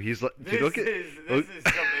 Yo, he's like, This dude, look at. is some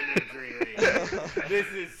imagery right here. This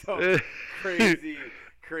is some crazy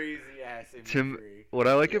ass imagery. Tim, what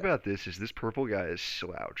I like Yeah. about this is this purple guy is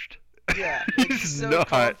slouched. Yeah, He's so not.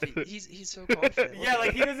 comfy. He's so confident. Yeah,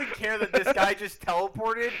 like he doesn't care that this guy just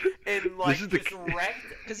teleported and like This is the- just wrecked.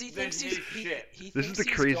 because he This thinks he's is he, shit. he This thinks is the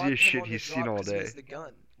he's craziest got him shit on the he's drop seen all 'cause he day. has the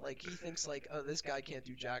gun. Like he thinks like, oh, this guy can't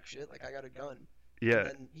do jack shit. Like I got a gun. Yeah. And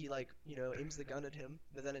then he like aims the gun at him,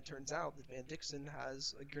 but then it turns out that Van Dixon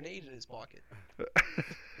has a grenade in his pocket. And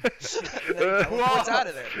then he teleports out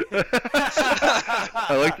of there.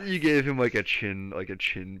 I like that you gave him like a chin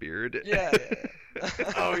beard. Yeah.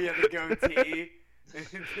 Oh yeah, the goatee.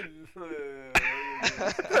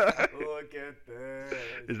 Look at this.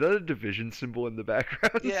 Is that a division symbol in the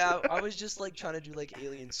background? Yeah, I was just like trying to do like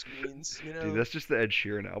alien screens, Dude, that's just the Ed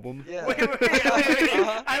Sheeran album. Yeah. Wait.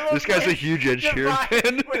 Uh-huh. I love This guy's a this. huge Ed Sheeran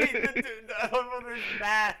fan. Wait, I love how there's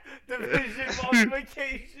math, division,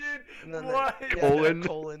 multiplication. And then What? Colon.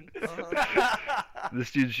 Colon. Uh-huh.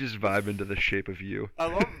 This dude's just vibing to the shape of you. I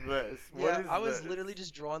love this. What Yeah, is I was this? literally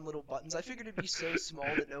just drawing little buttons. I figured it'd be so small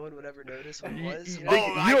that no one would ever notice what it You- was. you- You know? like, Oh,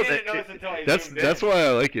 you I know, didn't notice until I That's zoomed in. that's why I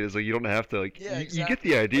like it. Is like you don't have to like Yeah, you get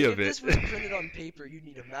the exactly. idea Like, of if it. this was printed on paper, you'd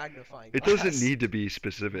need a magnifying It glass. doesn't need to be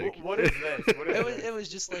specific. What is this? What is It was this? it was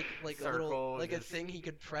just like a little Circle, like just- a thing he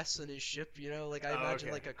could press on his ship. Like I Oh, imagine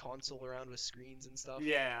okay. like a console around with screens and stuff.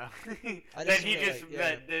 Yeah. I that just he wanna, just like,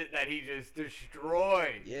 yeah. that he just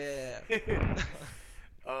destroyed. Yeah.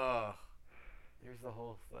 Ugh. Here's the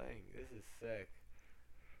whole thing. This is sick.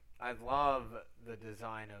 I love the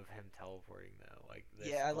design of him teleporting though. Like this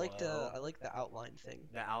Yeah, I like glow. the outline thing.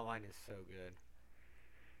 The outline is so good.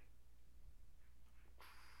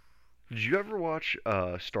 Did you ever watch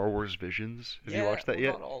Star Wars Visions? Have you watched that well,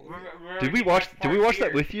 yet? Not all of it. Did we watch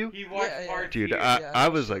that with you? He watched Yeah, part Dude, here. I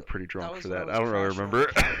was watched like pretty that drunk was for when that. I I was don't really crashing on remember.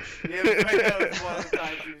 the couch. Yeah, I know it was one of the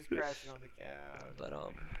times he was crashing on the couch. But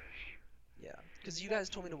yeah, because you guys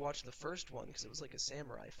told me to watch the first one because it was like a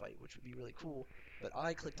samurai fight, which would be really cool. But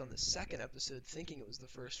I clicked on the second episode thinking it was the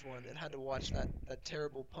first one and had to watch that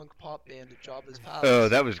terrible punk pop band at Jabba's palace. Oh,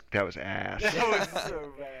 that was ass. That was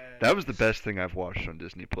so bad. That was the best thing I've watched on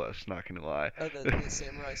Disney Plus. Not gonna lie. Oh, the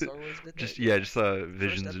samurai Star Wars bit. Just there? just First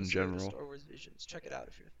Visions in episode of general. Star Wars Visions. Check it out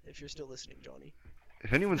if you're still listening, Johnny.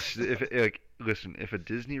 If anyone's listen, if a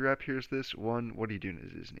Disney rep hears this, one, what are you doing to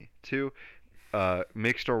Disney? Two,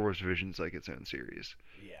 make Star Wars Visions like its own series.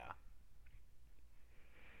 Yeah.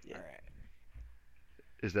 Yeah. All right.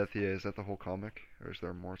 Is that the whole comic, or is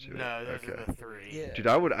there more to it? No, those Okay. are the three. Yeah. Dude,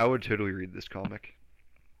 I would totally read this comic.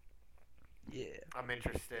 Yeah. I'm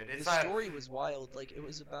interested. It's The not. story was wild. Like, it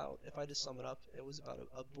was about, if I just sum it up, it was about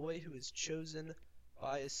a boy who is chosen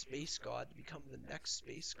by a space god to become the next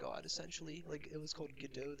space god, essentially. Like, it was called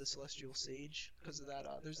Godot, the Celestial Sage, because of that.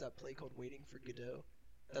 There's that play called Waiting for Godot.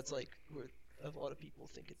 That's like where a lot of people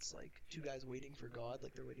think it's like two guys waiting for God,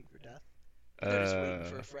 like they're waiting for death. They're just waiting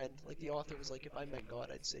for a friend. Like, the author was like, if I meant God,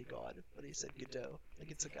 I'd say God, but he said Godot,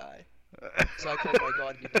 like it's a guy. So I called my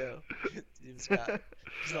god Godot. This guy.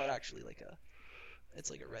 He's not actually like a.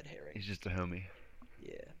 It's like a red herring. He's just a homie.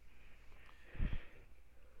 Yeah.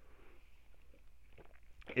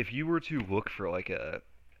 If you were to look for like a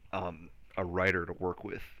writer to work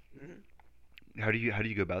with, how do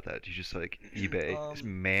you go about that? Do you just like eBay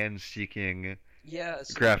man seeking Yeah.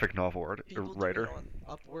 So graphic novel people writer? do it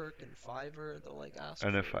on Upwork and Fiverr. They'll like ask. I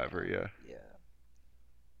know for, Fiverr, yeah. Yeah.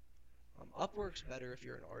 Upwork's better if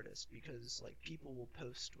you're an artist because like people will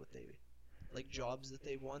post what they like jobs that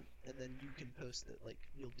they want, and then you can post that like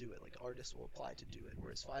you'll do it. Like artists will apply to do it,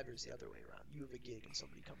 whereas Fiverr's the other way around. You have a gig and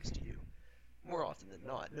somebody comes to you. More often than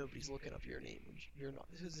not, nobody's looking up your name. You're not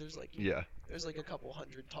because there's like there's like a couple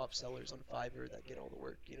hundred top sellers on Fiverr that get all the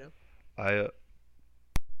work. You know.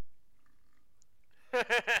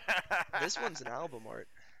 This one's an album art.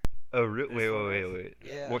 Oh, wait.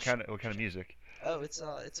 Yeah. What kind of music? Oh, it's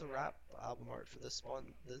a rap album art for this one.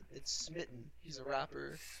 It's Smitten. He's a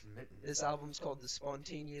rapper. Smitten. This album's called The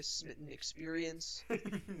Spontaneous Smitten Experience.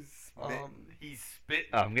 He's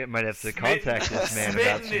spitting. Might have to Smitten. contact this man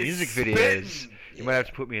about some Smitten music is videos. spitting. You might have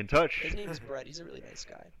to put me in touch. His name's Brett. He's a really nice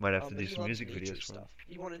guy. Might have to but do he some loves music nature videos for him. stuff.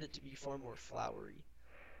 He wanted it to be far more flowery,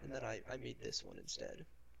 and then I made this one instead.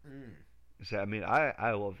 So, I mean,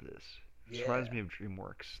 I love this. This Yeah. reminds me of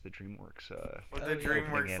DreamWorks. The DreamWorks. With Oh, the yeah.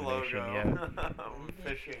 DreamWorks Opening logo. animation,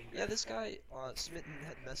 Fishing. Yeah, this guy Smitten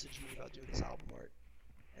had messaged me about doing this album art,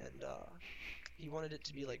 and he wanted it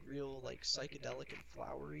to be like real, like psychedelic and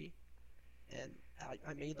flowery. And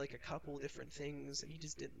I made like a couple different things, and he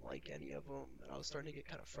just didn't like any of them, and I was starting to get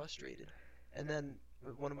kind of frustrated. And then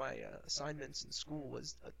one of my assignments in school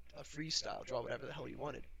was a freestyle, draw whatever the hell you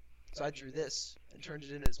wanted. So I drew this and turned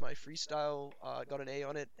it in as my freestyle, got an A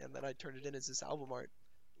on it, and then I turned it in as this album art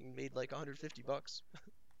and made like $150.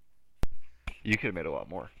 You could have made a lot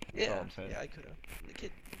more. That's all Yeah, I'm saying. yeah, I could have. The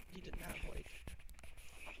kid, he didn't have like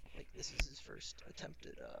this is his first attempt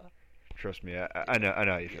at Trust me, I know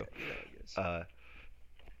how you feel. You know how it goes.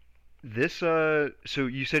 This so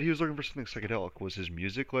you said he was looking for something psychedelic. Was his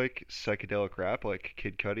music like psychedelic rap, like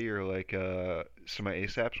Kid Cudi or like some of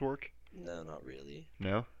ASAP's work? No, not really.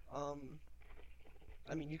 No.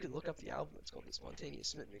 I mean, you can look up the album. It's called The Spontaneous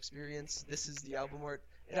Smitten Experience. This is the album art.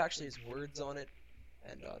 It actually has words on it,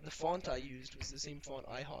 and the font I used was the same font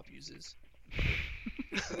IHOP uses.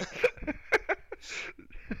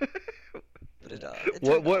 But it turned out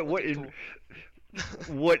really cool.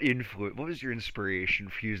 What influence? What was your inspiration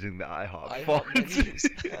for using the IHOP IHOP font? menus.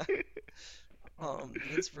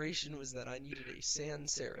 The inspiration was that I needed a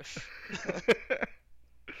sans serif.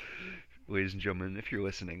 Ladies and gentlemen, if you're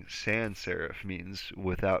listening, sans serif means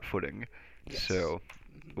without footing. Yes. So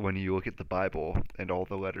when you look at the Bible and all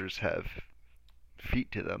the letters have feet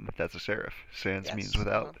to them, that's a serif. Sans Yes, means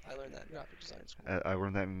without. I learned that in graphic design school. I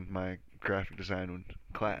learned that in my graphic design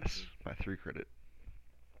class, my 3 credit.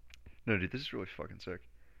 No, dude, this is really fucking sick.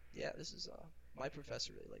 Yeah, this is my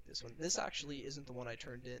professor really liked this one. This actually isn't the one I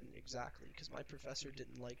turned in exactly because my professor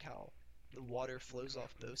didn't like how the water flows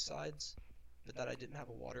off both sides, but that I didn't have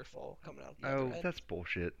a waterfall coming out the other end. That's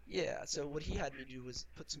bullshit. Yeah, so what he had me do was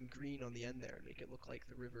put some green on the end there and make it look like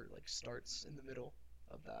the river like starts in the middle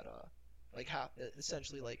of that like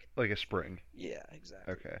essentially like. Like a spring. Yeah,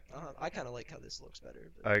 exactly. Okay. I kind of like how this looks better.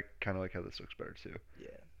 But, I kind of like how this looks better too. yeah.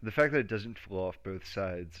 The fact that it doesn't flow off both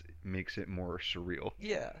sides makes it more surreal.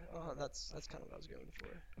 Yeah, that's kind of what I was going for.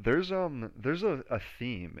 There's a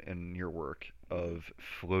theme in your work of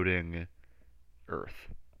floating Earth.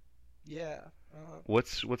 Yeah.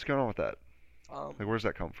 What's going on with that? Um, Like, where's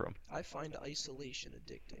that come from? I find isolation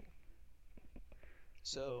addicting.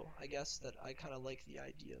 So I guess that I kind of like the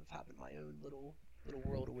idea of having my own little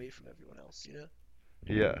world away from everyone else, you know?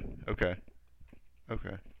 Yeah. Okay.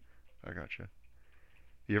 Okay. I gotcha.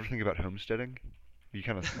 You ever think about homesteading? You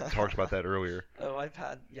kind of talked about that earlier. Oh, I've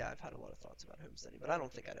had a lot of thoughts about homesteading, but I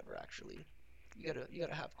don't think I'd ever actually. You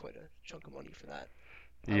gotta have quite a chunk of money for that.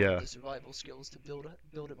 I don't Yeah. have the survival skills to build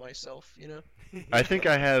it myself, you know? I think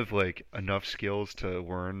I have like enough skills to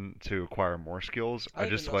learn to acquire more skills. I have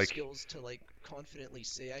just enough like skills to like confidently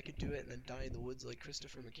say I could do it and then die in the woods like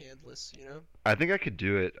Christopher McCandless, you know? I think I could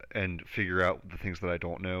do it and figure out the things that I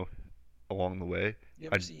don't know along the way. You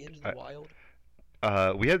ever I- see Into the Wild?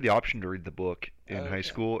 We had the option to read the book in Oh, high okay.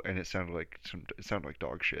 school, and it sounded like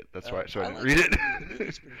dog shit. That's Oh, why, so I didn't like read the it. movie. The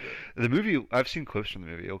movie's pretty good. The movie, I've seen clips from the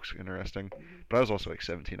movie. It looks interesting, Mhm. but I was also like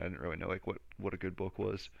 17. I didn't really know like what a good book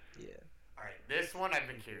was. Yeah. All right, this one I've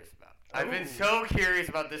been curious about. I've been Ooh. so curious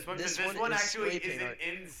about this one because This this one one is actually spray paint isn't art.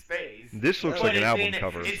 in space. This looks But like an it's album in-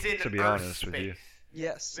 cover, it's in to be Earth honest with you. space.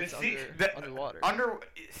 Yes, it's underwater.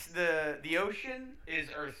 The ocean is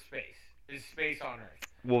Earth space. Is space on Earth.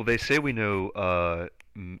 Well, they say we know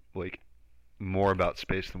like more about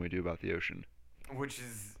space than we do about the ocean. Which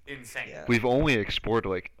is insane. Yeah. We've only explored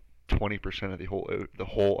like 20% of the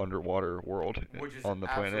whole underwater world Which is on the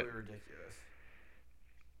absolutely planet. ridiculous.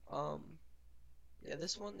 Yeah,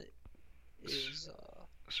 this one is.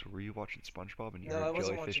 So were you watching SpongeBob and you No, I heard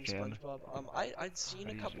wasn't jellyfish watching can? SpongeBob. I'd seen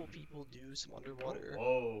a couple people do some underwater.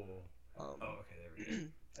 Whoa. Um, Oh, okay, there we go.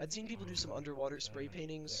 I'd seen people do some underwater spray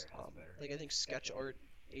paintings. There, that's better. Like I think Sketch Art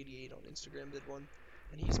 88 on Instagram did one,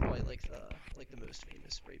 and he's probably like the most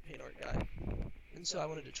famous spray paint art guy. And so I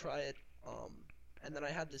wanted to try it. And then I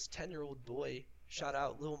had this 10-year-old boy, shout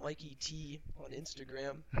out Lil Mikey T on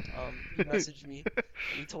Instagram. He messaged me and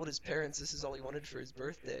he told his parents this is all he wanted for his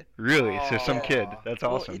birthday. Really? So some Aw. kid. That's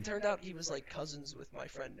Well, awesome. it turned out he was like cousins with my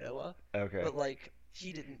friend Noah, Okay. but like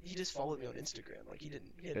he just followed me on Instagram. Like he had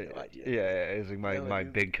no idea. Yeah, it's like No my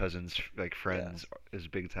idea. big cousin's like friends is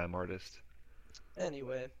big time artist.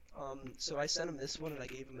 Anyway, so I sent him this one and I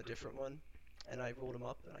gave him a different one, and I rolled him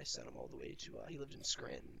up and I sent him all the way to he lived in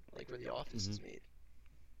Scranton, like where the office is made.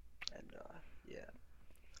 And yeah,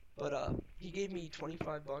 but he gave me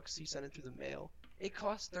 $25. He sent it through the mail. It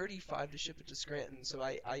cost $35 to ship it to Scranton, so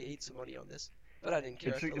I ate some money on this, but I didn't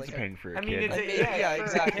care. It's I felt it's like paying for a I mean, kid. it's I a, made- yeah, yeah, for a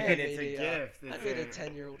exactly. kid, I it's a made gift. I It's made a a-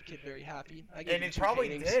 10-year-old kid very happy. I gave And him it 2 probably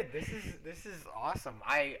paintings. did. This is awesome.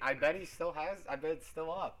 I bet he still has. I bet it's still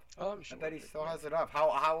up. Oh, I'm sure. I bet he but still yeah. has it up.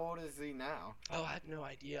 How old is he now? Oh, I have no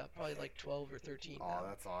idea. Probably like 12 or 13 Oh, now.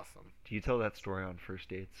 that's awesome. Do you tell that story on first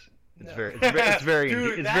dates? It's No. it's very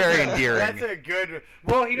Dude, it's that's very a- endearing. That's a good.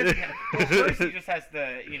 Well, he doesn't. Well, first he just has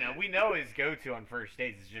to. We know his go-to on first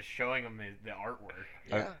dates is just showing him the artwork.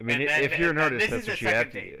 Yeah. I mean, And then- if you're an and artist, this that's is what the you have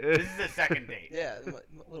second to date. do. This is the second date. Yeah, the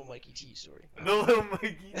little Mikey T story. The little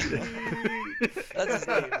Mikey. That's his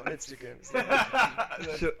name on Instagram. It's Lil Mikey T.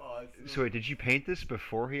 That's So- awesome. So wait, did you paint this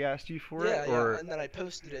before he asked you for Yeah, it, or and then I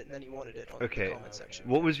posted it, and then he wanted it on Okay. the comment section.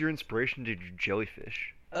 what was your inspiration to do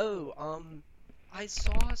jellyfish? Oh, I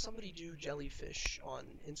saw somebody do jellyfish on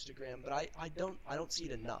Instagram, but I don't see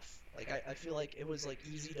it enough. Like I feel like it was like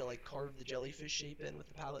easy to like carve the jellyfish shape in with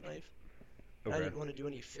the palette knife. And I Okay. didn't want to do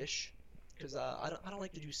any fish, because I don't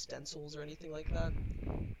like to do stencils or anything like that.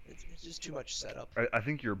 It's just too much setup. I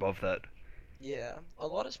think you're above that. Yeah, a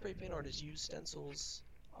lot of spray paint artists use stencils.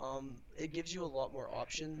 It gives you a lot more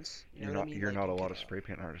options. You know what I mean? You're Like, not a you lot can, of spray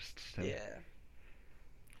paint artists. Tim. Yeah.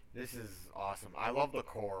 This is awesome. I love the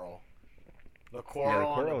coral. The Yeah, coral, the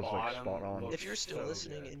on coral the is like bottom spot on. looks If you're still so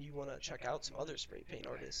listening good. and you want to check out some other spray paint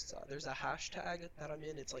artists, there's a hashtag that I'm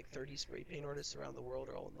in. It's like 30 spray paint artists around the world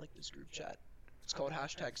are all in like this group chat. It's called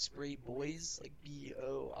hashtag Spray Boys, like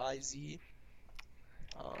BOIZ.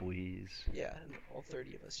 Please. Yeah, and all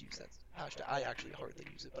 30 of us use that hashtag. I actually hardly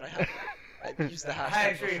use it, but I have. I've used the hashtag I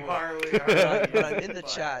actually before. hardly. But I'm in the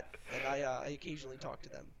chat, and I occasionally talk to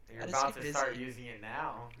them. You're I just about get to start busy. using it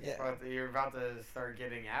now. Yeah. You're about to start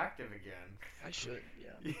getting active again. I should,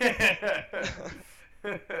 yeah.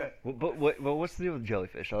 Yeah. Well, what's the deal with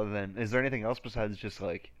jellyfish? Other than, is there anything else besides just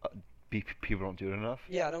like people don't do it enough?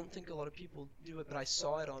 Yeah, I don't think a lot of people do it, but I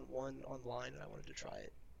saw it on one online and I wanted to try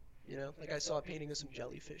it. You know, like I saw a painting of some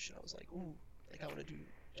jellyfish and I was like, ooh, like I want to do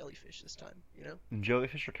jellyfish this time, you know? And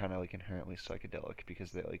jellyfish are kind of like inherently psychedelic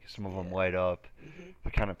because they like some of them Yeah. light up. Mm-hmm.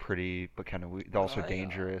 They're kind of pretty, but kind of they're also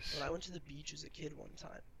dangerous. When I went to the beach as a kid one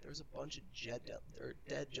time, there was a bunch of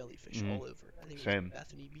dead jellyfish Mhm. all over. I think it was Same.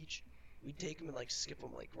 Bethany Beach. We'd take them and like skip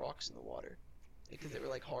them like rocks in the water, because they were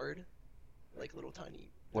like hard, like little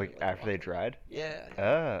tiny. Like after they dried. Yeah.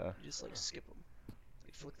 Ah. You just like skip them,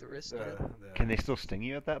 like flick the wrist. Can they still sting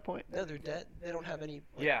you at that point? No, they're dead. They don't have any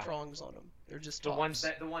prongs on them. They're just the tops. ones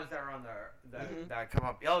that are on Mhm. that come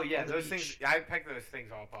up. Oh yeah, On the those beach. things. I pick those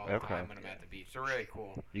things up all the Okay. time when I'm at the beach. They're really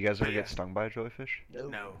cool. You guys ever Yeah. get stung by a jellyfish?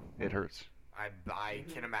 No. It hurts. I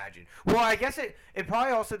can imagine. Well, I guess it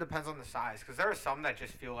probably also depends on the size, because there are some that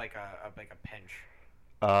just feel like a pinch.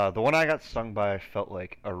 The one I got stung by felt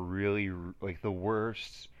like a really like the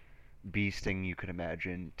worst bee sting you could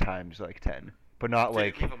imagine times like 10, but not Did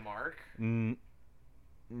like. it leave a mark?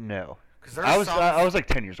 No. Because I was like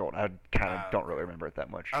 10 years old. I kind of don't really remember it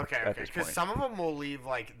that much. Okay. At this Because point. some of them will leave,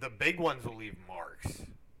 like, the big ones will leave marks.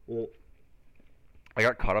 Well, I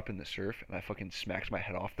got caught up in the surf and I fucking smacked my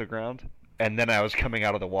head off the ground. And then I was coming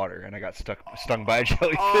out of the water and I got stung by a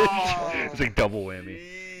jellyfish. Oh, It was like double whammy.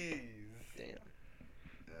 Jeez. Damn.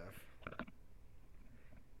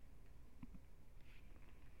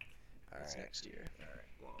 That's next year.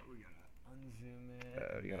 Well, we gotta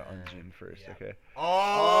unzoom it. You gotta unzoom first, Yeah. okay?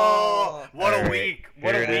 Oh, what a Alright, week!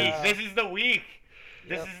 What here a it week! is. This is the week.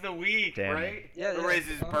 This Yep. is the week, Damn. right? Yeah, Or yeah. is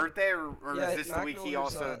his birthday, or yeah, is this the Mac week he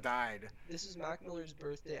Miller's, also died? This is Mac Miller's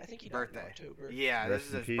birthday. I think he died Birthday. in October. Yeah, Rest this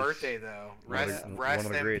is in his peace. birthday though. One of Rest, the- one rest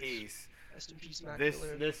of the in greats. peace. Rest in peace, Mac This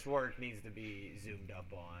Miller. this work needs to be zoomed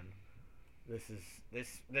up on.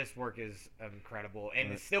 This work is incredible,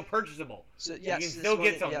 and it's still purchasable. So You yes, can this still one-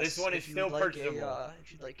 get some. yes, This one is if you still would like purchasable.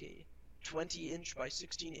 if you'd like a 20-inch by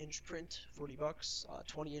 16-inch print, $40.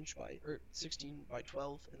 20-inch by 16 by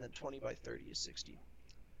 12, and then 20 by 30 is 60.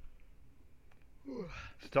 So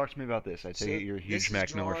talk to me about this. I take it you're a this huge is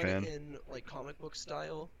Mac Miller drawn fan. in like comic book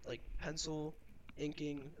style, like pencil,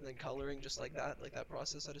 inking, and then coloring, just like that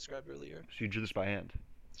process I described earlier. So you drew this by hand.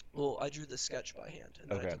 Well, I drew the sketch by hand, and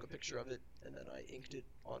then I Okay. took a picture of it, and then I inked it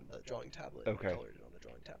on the drawing tablet. Okay. And colored it on the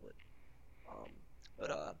drawing tablet.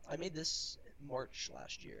 But I made this in March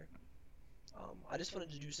last year. I just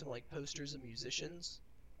wanted to do some like posters of musicians,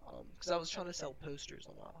 because I was trying to sell posters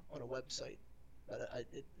on a website, but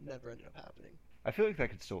it never ended up happening. I feel like that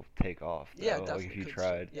could still take off. Though, Yeah, like definitely if you could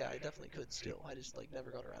tried. Yeah, I definitely could still. I just like never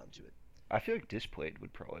got around to it. I feel like Displayed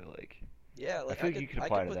would probably like. Yeah, like feel like you could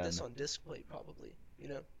apply to put this them. on display probably. You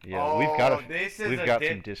know. Yeah, we've got this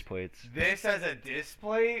some Displays. This as a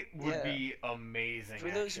display would Yeah. be amazing. For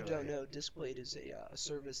those who don't actually. know, Displayed is a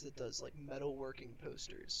service that does like metalworking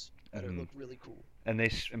posters that Mhm. look really cool. And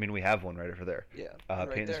we have one right over there. Yeah. Peyton's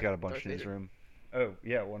right there, got a bunch Darth in his Vader. room. Oh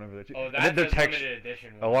yeah, one over there too. Oh, And that's they're a text- limited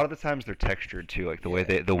edition. A lot of the times they're textured too, like the way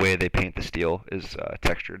they paint the steel is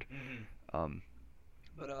textured. Mm-hmm.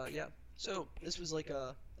 But yeah, so this was like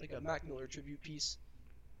a Mac Miller tribute piece.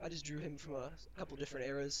 I just drew him from a couple different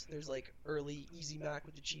eras. There's like early Easy Mac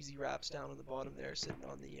with the cheesy raps down on the bottom there, sitting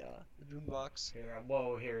on the boombox. Here,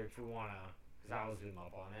 if we wanna, cause I'll zoom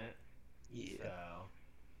up on it. Yeah. So,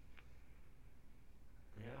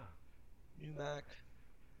 yeah. New Mac,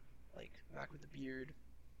 like Mac with the beard,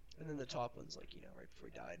 and then the top one's like right before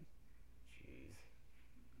he died. Jeez.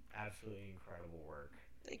 Absolutely incredible work.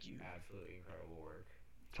 Thank you. Absolutely incredible work.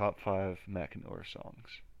 Top 5 Mac Miller songs.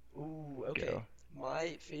 Ooh, okay. Go.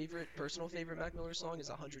 My personal favorite Mac Miller song is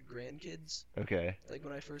 100 Grandkids. Okay. Like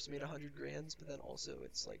when I first made 100 Grands, but then also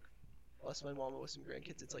it's like, bless my mama with some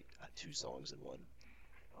grandkids, it's like 2 songs in one.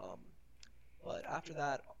 But after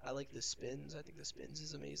that, I like The Spins. I think The Spins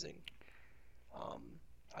is amazing.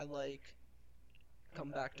 I like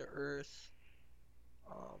Come Back to Earth,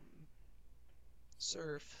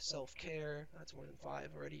 Surf, Self-Care. That's more than 5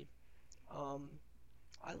 already.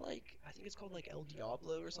 I think it's called like El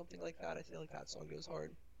Diablo or something like that. I feel like that song goes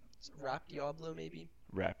hard. It's Rap Diablo maybe.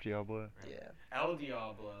 Rap Diablo. Yeah. El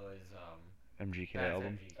Diablo is MGK that's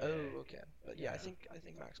album. MGK. Oh, okay. But yeah, Yeah. I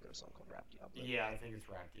think Mac's got a song called Rap Diablo. Yeah, I think it's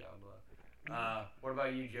Rap Diablo. What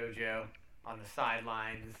about you, JoJo? On the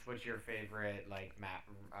sidelines, what's your favorite like Mac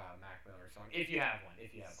Miller song? If you have one,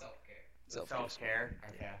 Self-care. Self-care.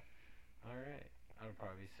 Okay. All right. I would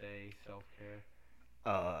probably say self-care.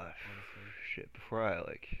 Shit. Before I'm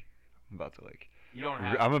about to You don't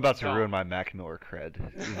have. I'm about to don't. ruin my Mac Miller cred,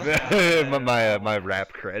 my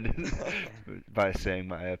rap cred, by saying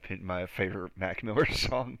my favorite Mac Miller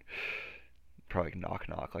song. Probably Knock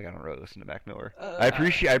Knock. Like I don't really listen to Mac Miller. I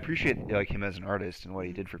appreciate like him as an artist and what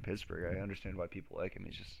he did for Pittsburgh. I understand why people like him.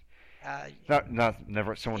 He's just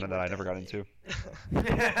never someone that I never got into.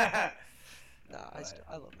 Nah, But-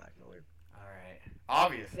 I love Mac Miller. All right.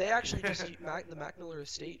 Obviously. They actually just the Mac Miller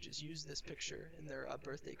estate just used this picture in their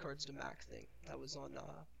birthday cards to Mac thing. That was on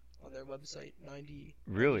their website 90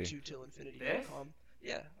 Really? 92tillinfinity.com.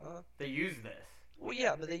 Yeah. They use this. Well,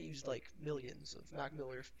 yeah, but they used like millions of Mac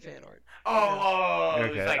Miller fan art. Oh, it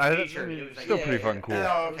was Okay. like I- featured. It was like Still Yeah, pretty yeah, fucking cool.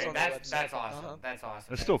 Oh, It was okay. on their That's website. awesome. Uh-huh. That's awesome.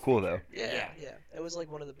 That's still cool, though. Yeah, Yeah. It was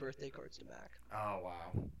like one of the birthday cards to Mac Oh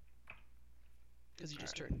wow. because he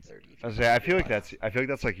just turned 30. I was saying, I feel like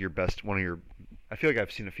that's like your best one of your. I feel like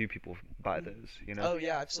I've seen a few people buy those. You know. Oh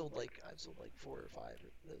yeah, I've sold like 4 or 5 of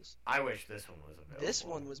those. I wish this one was available. This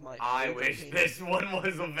one was my I favorite wish painting. this one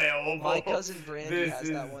was available. My cousin Brandy This has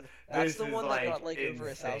that is- one. That's this the is, one that got like over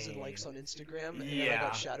insane. 1,000 likes on Instagram, and then I Yeah.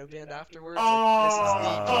 got shadow banned afterwards. Oh,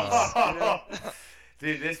 Like, this is the piece, you know?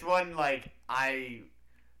 dude, this one like I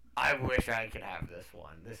wish I could have this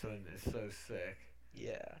one. This one is so sick.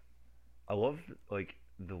 Yeah. I love like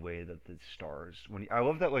the way that the stars I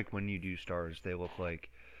love that like when you do stars they look like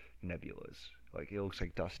nebulas. Like it looks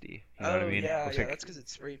like dusty. You know what I mean? Yeah, Looks yeah, like, that's because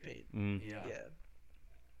it's spray paint. Yeah. Yeah.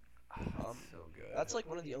 That's so good. That's like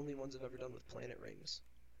one of the only ones I've ever done with planet rings.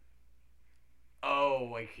 Oh,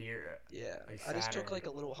 like here. Yeah. Like I just took Saturn. like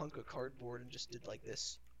a little hunk of cardboard and just did like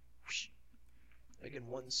this. Whoosh, like in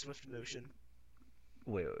one swift motion.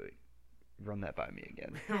 wait. Run that by me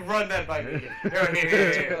again. Run that by me.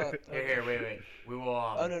 Here, wait. We will.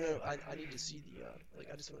 Oh no, I need to see the like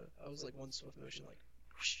I was like one swift motion like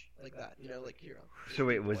whoosh, like that, you know, like here. So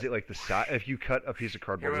wait, was it like the side? If you cut a piece of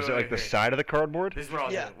cardboard, Here, was wait, it like wait, the wait. side of the cardboard? This is what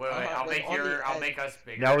I'll Yeah, do. Wait, I'll make on the I'll edge. make us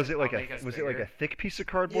bigger. Now was it I'll like make us was it like bigger. a thick piece of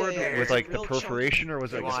cardboard Yeah, with it's a like the real perforation, or was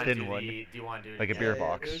Do it you like a want thin to do one? the- Do you want to do Like a the- beer It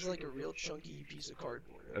box. was like a real chunky piece of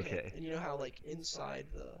cardboard. Okay. And you know how like inside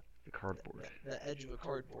The cardboard. the edge of a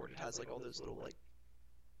cardboard, it has like all those little like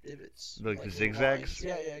divots. Like the little zigzags? lines.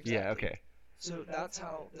 Yeah, exactly. Yeah. Okay. So that's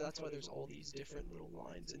why there's all these different little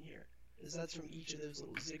lines in here. Is that's from each of those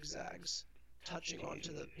little zigzags touching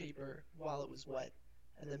onto the paper while it was wet,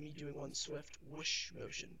 and then me doing one swift whoosh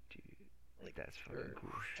motion. Dude, Like that's fucking or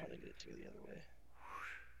cool. Trying to get it to go the other way.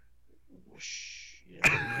 Whoosh.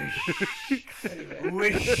 Yeah. Anyway.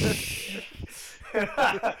 Whoosh.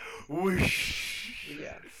 Whoosh.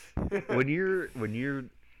 Yeah. when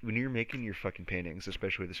you're making your fucking paintings,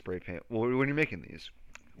 especially the spray paint. Well, when you're making these,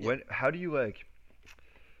 how do you like?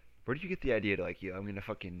 Where do you get the idea to like, I'm gonna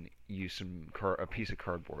fucking use a piece of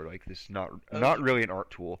cardboard like this? Not really an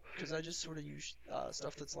art tool. Because I just sort of use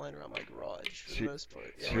stuff that's lying around my garage for So- the most part.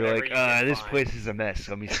 So Yeah. you're Whatever like, you can this find. place is a mess.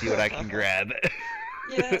 Let me see what I can grab.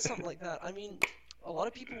 Yeah, something like that. I mean, a lot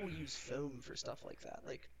of people will use foam for stuff like that.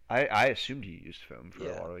 Like, I assumed you used foam for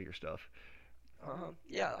Yeah. a lot of your stuff.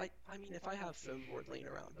 yeah. I mean, if I have foam board laying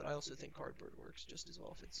around, but I also think cardboard works just as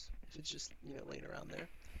well if it's just laying around there.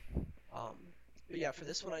 But yeah, for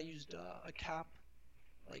this one I used a cap,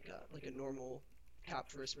 like a normal cap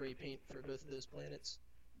for a spray paint for both of those planets.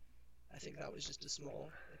 I think that was just a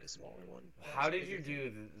smaller one. How did you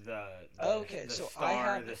do the Okay, the so star, I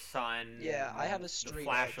have- the sun? Yeah, I have a the straight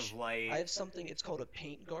flash edge. of light. I have something. It's called a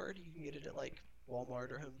paint guard. You can get it at like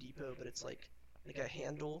Walmart or Home Depot, but it's like a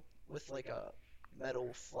handle with like a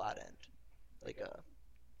metal flat end, like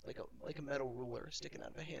a metal ruler sticking out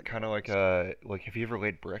of a handle. Kind of like have you ever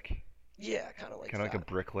laid brick? Yeah, kind of like Kind of that. like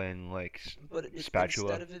a bricklaying But spatula.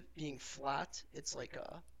 instead of it being flat, it's like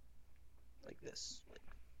this. Like,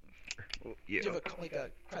 Yeah. you have like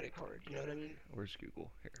a credit card. You know what I mean? Where's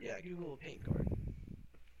Google? Here. Yeah, Google a paint guard.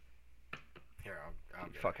 Here, I'll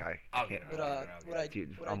get Fuck, it. I I'll can't. get it. But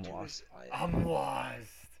Dude, what I I'm do lost. is I'm lost.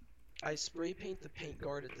 I spray paint the paint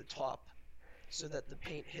guard at the top so that the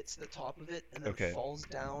paint hits the top of it and then Okay. falls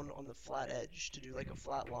down on the flat edge to do like a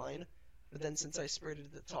flat line. But then since I sprayed it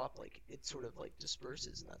at the top, like it sort of like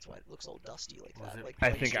disperses and that's why it looks all dusty like Was that. it- Like I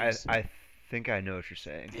white think shoes. I think I know what you're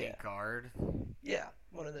saying. Yeah. Guard. Yeah,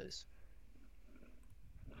 one of those.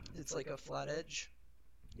 It's like a flat edge,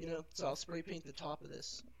 So I'll spray paint the top of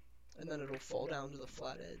this, and then it'll fall down to the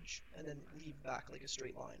flat edge, and then leave back like a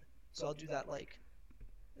straight line. So I'll do that like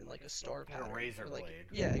in like a star Like pattern. a razor or, like, blade.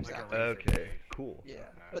 Yeah, Like a exactly. razor Okay, blade. cool. Yeah,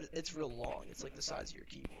 but it's real long. It's like the size of your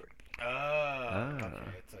keyboard. Oh. Ah.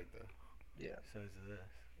 Okay, it's like the Yeah. size of this.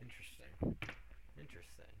 Interesting.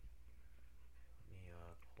 Interesting. Let me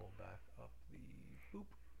pull back up the boop.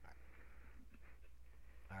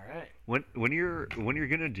 All right. When you're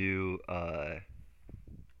gonna do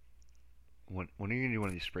when you're gonna do one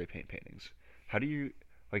of these spray paint paintings, how do you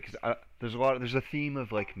like? 'Cause there's a theme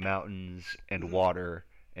of like mountains and Mhm. water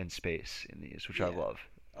and space in these, which I Yeah. love.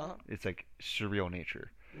 Uh-huh. It's like surreal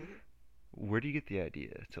nature. Mhm. Where do you get the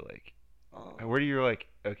idea to like? Um, Where do you like?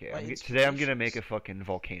 Okay, my today I'm gonna make a inspirations. fucking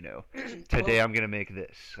volcano. well, Today I'm gonna make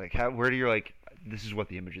this. Like, where do you like? this is what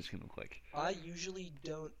the image is gonna look like. I usually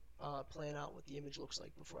don't plan out what the image looks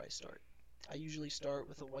like before I start. I usually start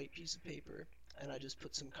with a white piece of paper and I just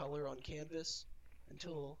put some color on canvas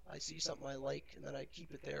until I see something I like, and then I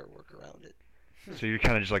keep it there, work around it. So you're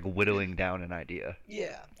kind of just like whittling down an idea.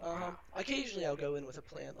 Yeah. Occasionally I'll go in with a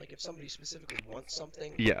plan. Like if somebody specifically wants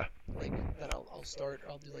something, Yeah. like then I'll start.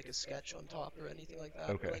 Or I'll do like a sketch on top or anything like that.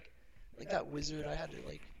 Okay. Or like that wizard I had to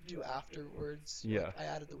like do afterwards. Yeah. Like, I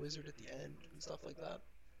added the wizard at the end and stuff like that.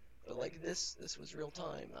 But like this was real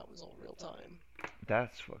time. That was all real time.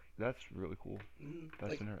 That's really cool.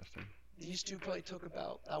 That's Like, interesting. these two probably took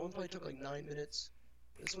about. That one probably took like 9 minutes.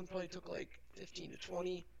 This one probably took like 15 to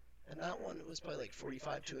 20. And that one was probably like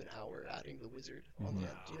 45 to an hour, adding the wizard on the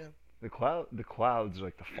end, you know? The clouds,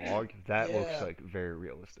 like the fog, that looks Yeah. like very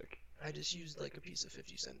realistic. I just used like a piece of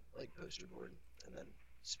 50-cent like poster board, and then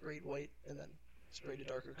sprayed white, and then sprayed a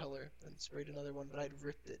darker color, and sprayed another one, but I'd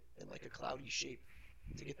ripped it in like a cloudy shape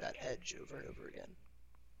to get that edge over and over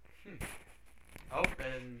again. Oh,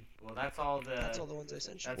 and well, that's all the ones I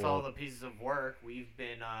sent you. that's all the pieces of work we've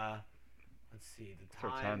been. Let's see the What's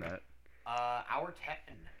our time. time at? Hour 10.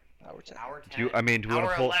 Hour 10. Hour 10. Do we want Hour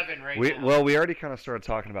to pull? 11 right we now. well, we already kind of started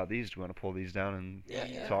talking about these. Do you want to pull these down and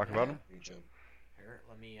talk about them? Here,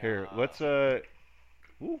 let me. Here, let's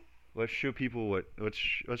show people what. Let's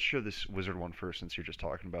show this wizard one first, since you're just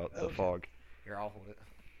talking about the Okay. fog. Here, I'll hold it.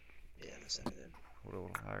 Yeah, I'm send it in. Hold it a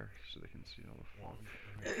little higher so they can see all the fog.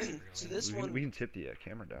 So this we, one, can, we can tip the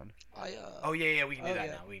camera down. Oh yeah, we can do Oh, that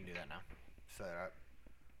yeah. now. We can do that now. So that.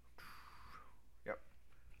 Yep.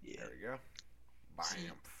 yeah. There we go. Bam. See,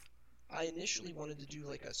 I initially wanted to do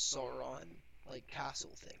like a Sauron like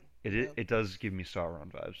castle thing. you know? It does give me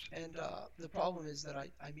Sauron vibes. And the problem is that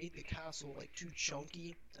I made the castle like too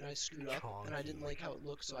chunky, and I screwed up, and I didn't like how it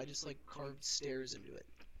looked, so I just like carved stairs into it.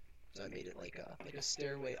 So I made it like a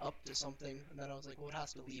stairway up to something, and then I was like, well, it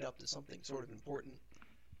has to lead up to something sort of important.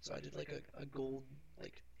 So I did like a gold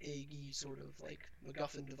like eggy sort of like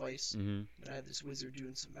MacGuffin device, Mm-hmm. and I had this wizard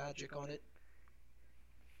doing some magic on it.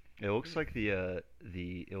 It looks like it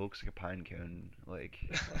looks like a pine cone like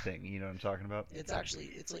thing. You know what I'm talking about? It's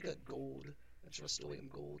like a gold, it's Rust-Oleum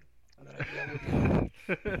gold, and then I yellowed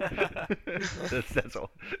it. that's all.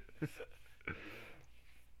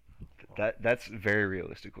 That's very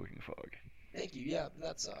realistic looking fog. Thank you. Yeah,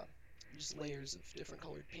 that's just layers of different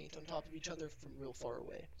colored paint on top of each other from real far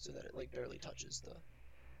away, so that it like barely touches the.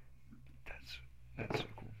 That's so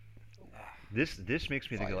cool. This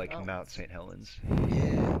makes me think of like Fire Mount St. Helens.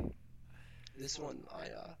 Yeah. This one,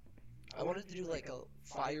 I wanted to do like a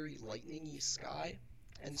fiery, lightning-y sky,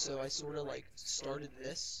 and so I sort of like started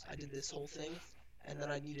this. I did this whole thing, and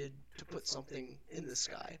then I needed to put something in the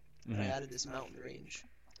sky, and I Mhm. added this mountain range,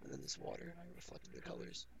 and then this water, and I reflected the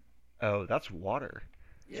colors. Oh, that's water.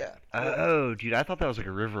 Yeah. Oh, dude, I thought that was like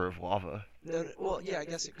a river of lava. No, well, yeah, I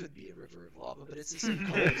guess it could be a river of lava, but it's the same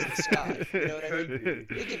color as the sky. You know what I mean?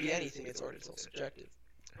 It can be anything. It's art. It's all subjective.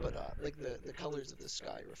 But like the colors of the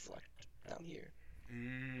sky reflect down here.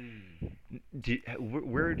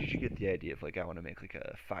 Where did you get the idea of like I want to make like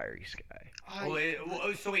a fiery sky?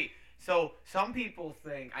 So some people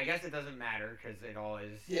think, I guess it doesn't matter because it all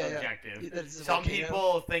is Yeah, yeah. subjective. That it's a Some volcano.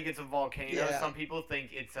 people think it's a volcano. Yeah. Some people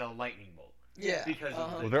think it's a lightning bolt. Yeah. Because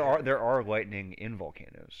of Well, there are lightning in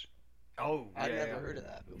volcanoes. Oh, yeah. I've never heard of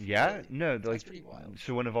that before. Yeah, Really. no, That's like pretty wild.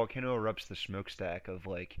 so when a volcano erupts, the smokestack of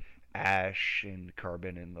like ash and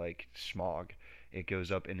carbon and like smog, it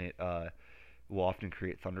goes up and it will often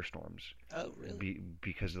create thunderstorms. Oh, really?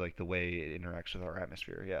 Because of like the way it interacts with our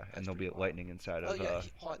atmosphere. Yeah, and there'll be pretty wild. lightning inside Oh of. yeah, Uh,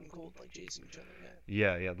 hot and cold like chasing each other.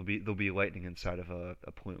 yeah, Yeah. yeah. There'll be lightning inside of a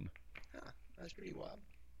plume. That's pretty wild.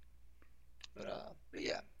 But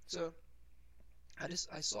yeah. So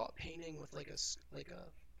I saw a painting with like a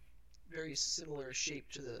very similar shape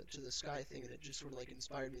to the sky thing, and it just sort of like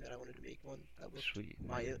inspired me that I wanted to make one that looked Sweet.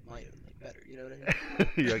 my own like better. You know what I mean?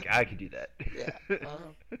 You're like I could do that. Yeah.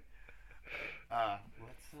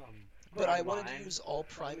 But I wanted to use all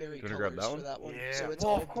primary You wanna grab colors that for that one. Yeah. So it's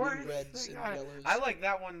well, all of course. blue, reds, and I- yellows. I like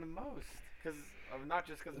that one the most. Cause not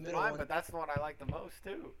just because The it's middle mine, one. but that's the one I like the most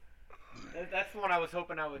too. That's the one I was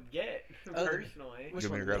hoping I would get Oh, the- personally. Which You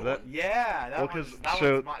want me one, to the grab middle that? one? Yeah, that Well, one's 'cause- that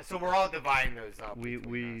so- one's mine. So we're all dividing those up. We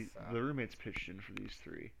between us, so. the roommates pitched in for these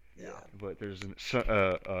three, Yeah. but there's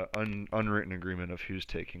an unwritten agreement of who's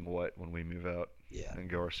taking what when we move out Yeah. and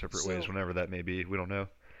go our separate ways So- whenever that may be. We don't know.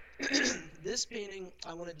 This painting,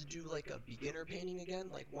 I wanted to do like a beginner painting again,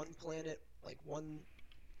 like one planet, like one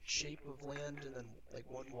shape of land, and then like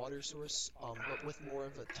one water source, but with more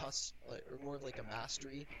of a or more of like a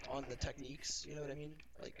mastery on the techniques. You know what I mean?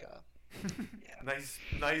 Like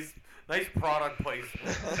Nice product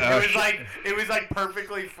placement. Oh, It was like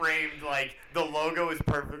perfectly framed. Like the logo is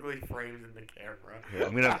perfectly framed in the camera. Yeah,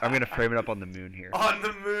 I'm gonna frame it up on the moon here. On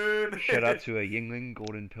the moon. Shout out to a Yingling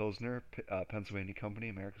Golden Pilsner, Pennsylvania company,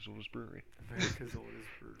 America's oldest brewery. America's oldest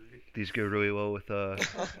brewery. These go really well with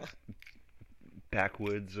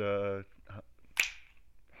backwoods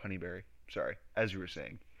honeyberry. Sorry, as you were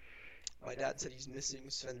saying. My dad said he's missing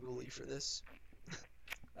Sven Woolley for this.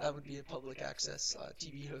 That would be a public access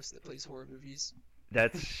TV host that plays horror movies.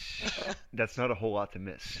 That's not a whole lot to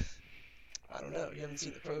miss. I don't know. You haven't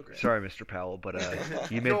seen the program. Sorry, Mr. Powell, but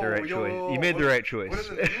you made the right choice. You made the right choice. What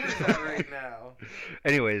are the viewers at right now?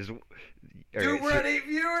 Anyways, Dude, we're at 8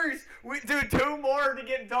 viewers. Dude, 2 more to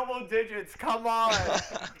get double digits. Come on.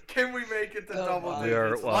 Can we make it to double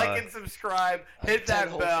digits? Like and subscribe. Hit that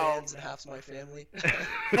bell. Fans and half's my family.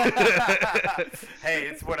 Hey,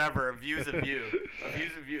 it's whatever. A view's a view. A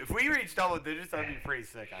view's a view. If we reach double digits, that'd be pretty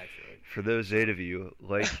sick, actually. For those 8 of you,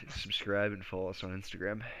 like, subscribe, and follow us on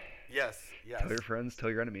Instagram. Yes. Tell your friends, tell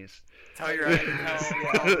your enemies. Tell your enemies.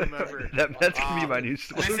 Tell them ever. That's gonna be my new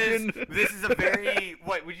slogan. This is a very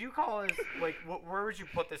what would you call this? Like, where would you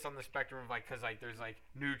put this on the spectrum of like? Because like, there's like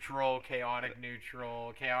neutral, chaotic,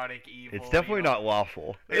 evil. It's definitely not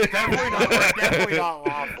lawful. It's definitely not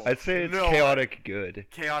lawful. I'd say it's chaotic good.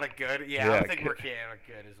 Chaotic good. Yeah, I think we're chaotic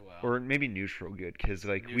good as well. Or maybe neutral good, because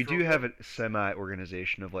like we do have a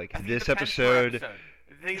semi-organization of like I think this it depends episode. per episode.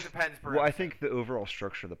 I think it depends per Well, I episode. think the overall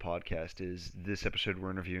structure of the podcast is this episode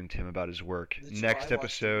we're interviewing Tim about his work. The Next Try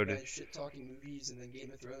episode. watching shit talking movies and then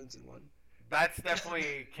Game of Thrones in one. That's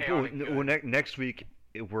definitely chaotic. Next week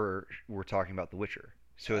we're talking about The Witcher.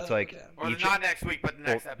 So it's like okay. Or not next week, but the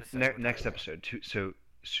next episode. Next episode.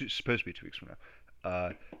 Supposed to be 2 weeks from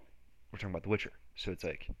now. We're talking about The Witcher. So it's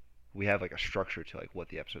like we have like a structure to like what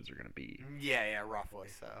the episodes are going to be. Yeah, roughly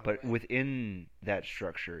so. But within that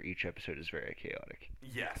structure, each episode is very chaotic.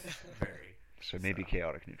 Yes, very. So maybe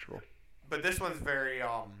chaotic neutral. But this one's very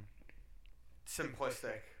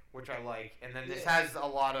simplistic, which I like. And then this has a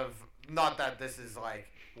lot of, not that this is like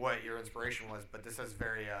what your inspiration was, but this has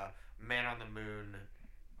very Man on the Moon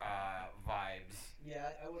vibes. Yeah,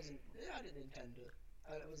 I didn't intend to.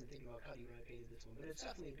 I wasn't thinking about cutting when I painted this one, but it's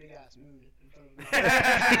definitely a big ass moon in front of me.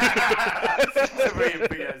 It's definitely a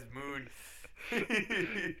big ass moon.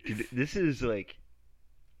 Dude, this is like.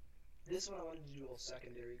 This one I wanted to do all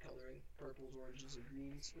secondary coloring, purples, oranges, and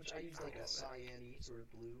greens, which I used like a cyan-y sort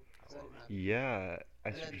of blue. Yeah,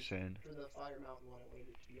 I see what you're saying. For the Fire Mountain one, I wanted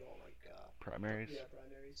it to be all like primaries. Yeah,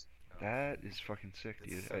 primaries. That is fucking sick,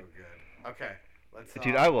 dude. It's so good. Okay, let's.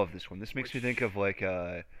 Dude, I love this one. This makes me think of like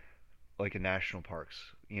a national parks.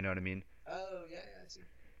 You know what I mean? Oh yeah, I see.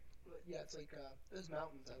 But yeah, it's like those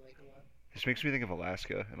mountains I like a lot. This makes me think of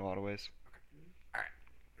Alaska in a lot of ways. All right,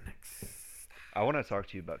 next. I want to talk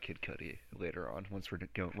to you about Kid Cudi later on. Once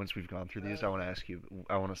we've gone through these, I want to ask you.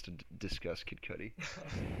 I want us to discuss Kid Cudi.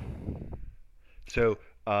 So,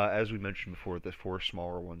 as we mentioned before, the 4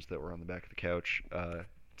 smaller ones that were on the back of the couch.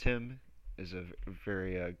 Tim is a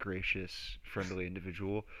very gracious, friendly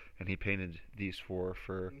individual, and he painted these 4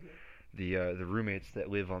 for the roommates that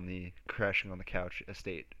live on the Crashing on the Couch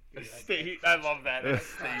estate. Estate. I love that. I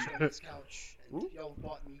crashed on this couch, and y'all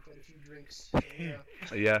bought me quite a few drinks. Yeah.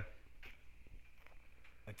 Yeah.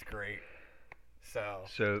 That's great.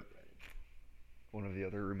 So, one of the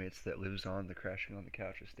other roommates that lives on the Crashing on the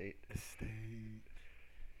Couch estate.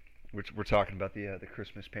 We're talking about the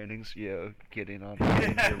Christmas paintings. Yeah, get in on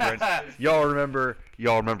it. Y'all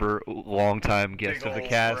remember long-time guest of the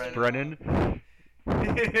cast, Brennan.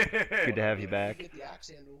 Good to have you back. Get the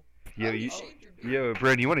axe handle. Yo,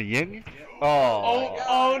 Brennan, you want a ying?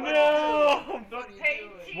 Oh no!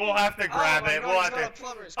 We'll have to grab it. We'll have to.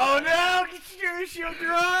 Oh no! Shield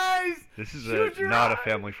your eyes! This is not a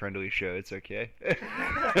family-friendly show. It's okay.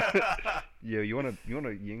 Yo, you want a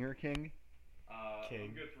yinger, King? I'm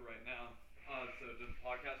good for right now. So does the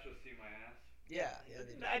podcast just see my ass? Yeah.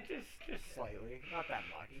 Just slightly. Not that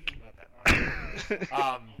much.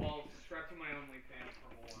 Well, subscribe to my OnlyFans for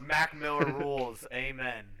more. Mac Miller rules.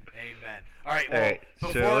 Amen. All right. Well, All right.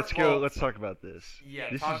 So let's go. Let's talk about this. Yeah.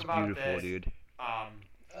 This talk is about beautiful, this. dude. Oh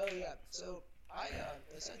yeah. So I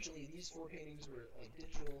essentially these 4 paintings were like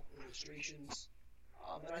digital illustrations,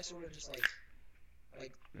 and I sort of just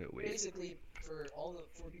like basically for all the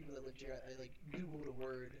 4 people that lived here, I like Googled a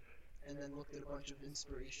word and then looked at a bunch of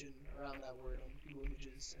inspiration around that word on Google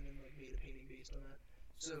Images and then like made a painting based on that.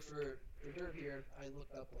 So for Derp here, I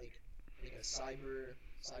looked up like a cyber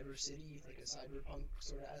city, like a cyberpunk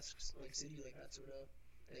sort of esque like city, like that sort of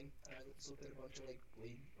thing. And I just looked at a bunch of like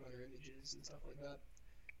Blade Runner images and stuff like that.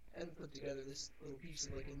 and put together this little piece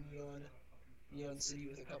of like a neon city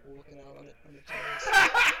with a couple looking out on it on the terrace.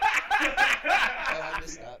 I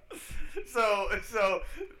missed that. So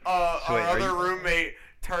our wait, are other you- roommate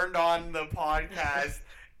turned on the podcast,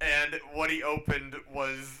 and what he opened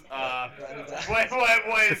was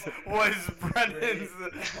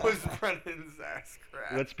Brennan's ass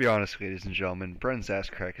crack. Let's be honest, ladies and gentlemen. Bren's ass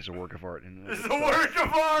crack is a work of art. It's a work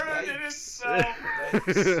of art in itself.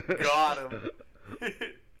 Got him.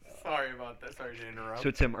 Sorry about that. Sorry to interrupt.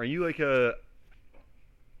 So Tim, are you like a?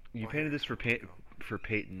 You painted this for Peyton,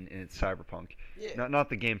 and it's cyberpunk. Yeah. Not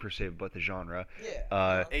the game per se, but the genre.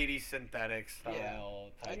 Yeah. 80s synthetic style.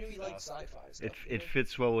 Yeah. Type I knew he stuff. liked sci-fi stuff. It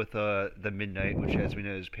fits well with the Midnight, which, as we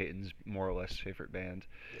know, is Peyton's more or less favorite band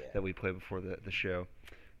that we play before the show,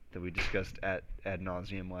 that we discussed ad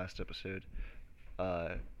nauseum last episode.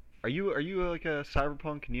 Are you like a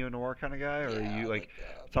cyberpunk neo noir kind of guy, or are you like?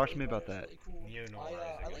 Talk to me about that. Really cool. Neo-noir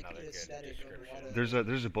I is like another the good aesthetic of a lot of.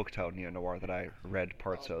 There's a book titled Neo Noir that I read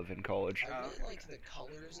parts of in college. I really like the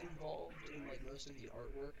colors involved in like most of the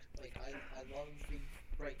artwork. Like I love big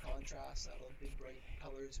bright contrasts. I love big bright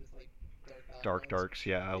colors with like dark backgrounds. Darks,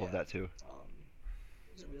 yeah, I love that too.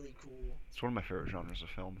 It's really cool. It's one of my favorite genres of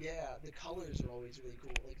film. Yeah, the colors are always really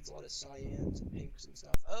cool. Like it's a lot of cyans and pinks and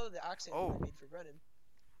stuff. Oh, the accent that I made for Brennan.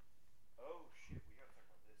 Oh shit, we gotta talk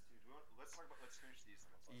about this, dude. Let's finish these.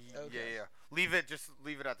 Okay. Yeah. Leave it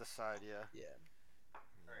at the side. Yeah. Yeah.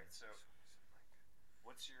 All right, so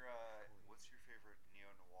what's your favorite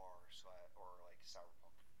neo noir or like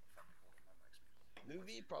cyberpunk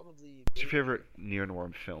Movie probably. What's your favorite neo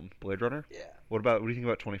noir film? Blade Runner? Yeah. What do you think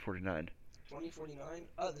about 2049? 2049.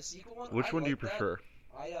 The sequel one. Which I one do you like that. prefer?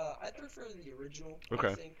 I prefer the original. Okay.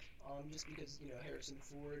 I think just because Harrison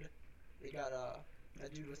Ford, they got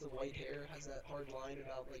that dude with the white hair has that hard line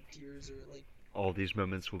about like tears or like All these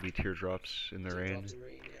moments will be teardrops in the rain. teardrops of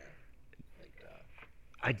rain. Yeah. Like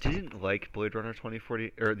I didn't like Blade Runner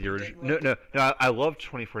 2040 or the You original. didn't No, like no. I loved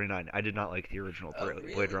 2049. I did not like the original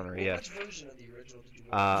really? Blade Runner. Well, Yeah. Which version of the original did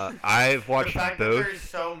you watch? I've The watched fact that both. there's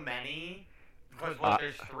so many. Because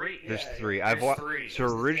there's three. There's Yeah, three. yeah. I've There's watched. three. So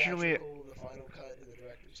There's the originally, theatrical, the final cut, and the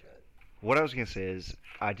director's cut. what I was gonna say is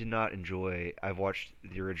I did not enjoy. I've watched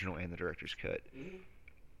the original and the director's cut. Mm-hmm.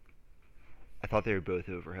 I thought they were both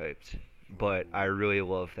overhyped, but I really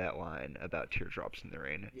love that line about teardrops in the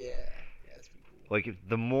rain. Yeah, that's pretty cool.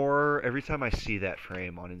 Like every time I see that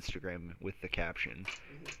frame on Instagram with the caption,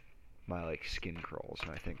 my like skin crawls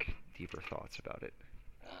and I think deeper thoughts about it.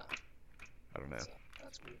 I don't know.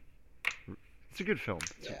 That's cool. It's a good film.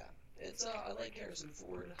 Yeah, it's I like Harrison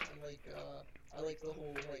Ford. I like the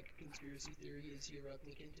whole like conspiracy theory. Is he a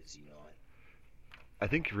replicant? Is he not? I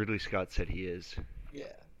think Ridley Scott said he is. Yeah,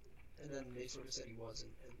 and then they sort of said he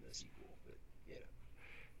wasn't in the sequel, but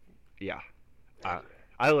Yeah. anyway.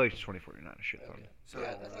 I liked 2049 a shit ton. Okay.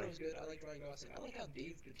 Yeah, I thought it was good. I like Ryan Gosling. I like how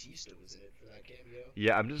Dave Bautista was in it for that cameo.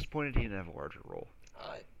 Yeah, I'm disappointed he didn't have a larger role.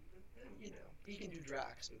 He can do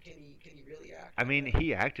Drax, but can he really act? I mean,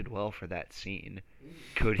 he acted well for that scene. Mm.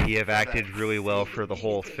 Could he have acted really well He for the can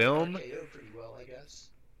whole take film? RKO pretty well, I guess.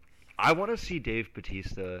 I want to see Dave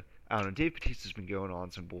Bautista. I don't know. Dave Bautista's been going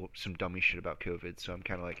on some dummy shit about COVID, so I'm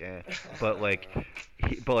kind of like, eh. But like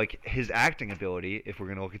his acting ability, if we're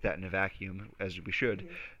gonna look at that in a vacuum, as we should,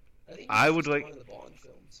 I think I he's would just like- one of the Bond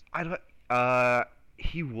films. I don't.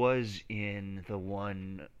 He was in the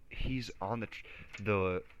one. He's on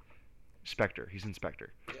the Spectre. He's in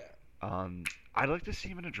Spectre. Yeah. I'd like to see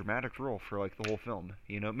him in a dramatic role for like the whole film.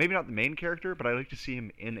 Maybe not the main character, but I'd like to see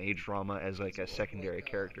him in a drama as like a secondary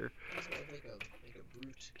character. He's more of like a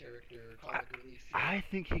brute character, comic relief. I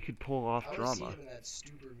think he could pull off I want to see drama. him in that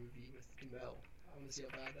Stuber movie with Kumail. I want to see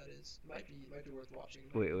how bad that is. Might be worth watching.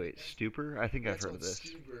 Wait, Stupor? I think I've That's heard of called this.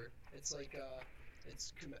 Stuber. It's like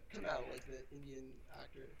it's Kumail, like the Indian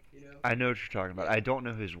actor. I know what you're talking about. I don't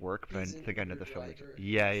know his work, but He's I in think I know Uber the film. Driver,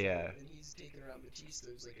 Yeah, so- yeah. And he's taking around Batista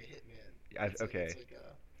who's like a hitman. Okay. It's like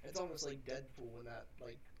it's almost like Deadpool when that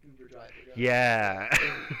like Uber driver goes. Yeah.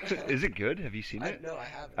 Is it good? Have you seen it? No, I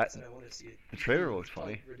haven't. I- and I want to see it. the trailer It's looked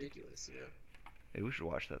probably funny. Ridiculous, Maybe we should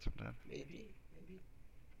watch that sometime. Maybe.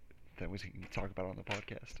 Then we can talk about it on the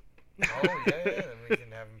podcast. Oh yeah, then we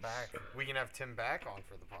can have him back. We can have Tim back on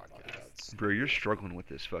for the podcast. Bro, you're struggling with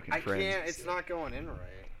this fucking I frame. can't. It's not going in right.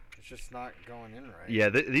 It's just not going in right. Yeah,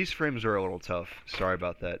 these frames are a little tough. Sorry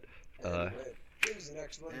about that. Anyway, here's the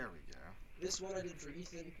next one. There we go. This one I did for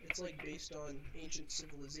Ethan. It's like based on ancient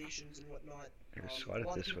civilizations and whatnot. Here, slide a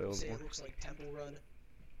lot it of this way a people little say more. it looks like Temple Run.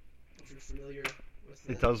 If you're familiar with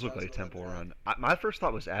It does look like Temple Run. My first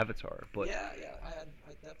thought was Avatar, but yeah, I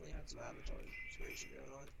definitely had some Avatar inspiration going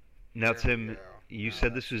on. Now, There we Tim, go. you Now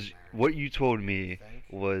said that's this was in there. what you told me I think.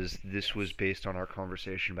 was this Yes. was based on our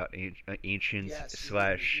conversation about ancient Yes,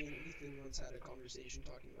 slash me and Ethan once had a conversation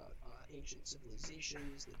talking about ancient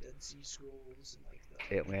civilizations, the Dead Sea Scrolls, and like the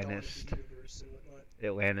dawn of Atlantis. the universe and whatnot.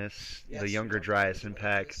 Atlantis, Yes, the we Younger talked about Dryas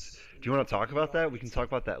impact. Atlantis, Do you want to talk the about that? We Bebop can talk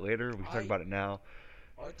about that later. We can talk I- about it now.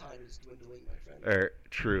 Our time is dwindling, my friend.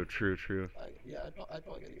 True. I'd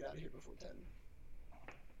probably gotta get out of here before 10.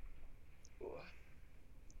 Ooh.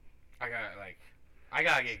 I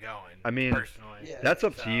gotta get going. I mean, personally. Yeah. That's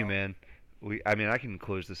up to you, So- man. I mean, I can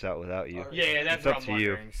close this out without you. Alright. Yeah, that's It's what up I'm to you.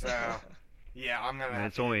 wondering. So yeah, I'm gonna I mean, have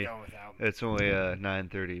it's to only- get going without. It's only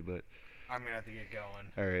 9:30, but I'm gonna have to get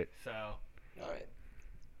going. all right. So Alright.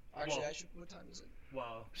 Actually, Well- I should. What time is it?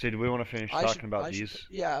 well. So, do we want to finish I talking should- about I should- these?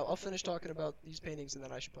 Yeah, I'll finish talking about these paintings and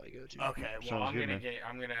then I should probably go too. Okay. Well, Sounds I'm good, gonna man.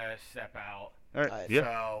 I'm gonna step out. All right. Alright.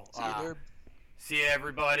 Yeah. So See you there. see you,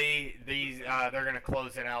 everybody. These they're gonna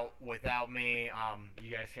close it out without me.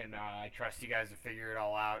 You guys can. I trust you guys to figure it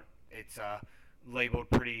all out. It's labeled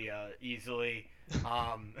pretty easily.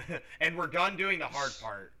 And we're done doing the hard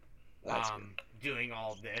part. That's good. Doing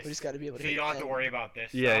all of this. We just got to be able to. So you don't have to worry about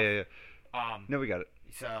this. Yeah, stuff. yeah. Um. No, we got it.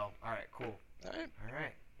 So all right, cool. All right. All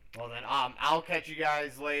right. Well then, I'll catch you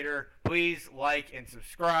guys later. Please like and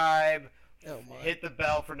subscribe. Oh my. Hit the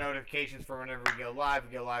bell for notifications for whenever we go live.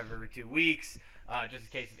 We go live every 2 weeks. Just in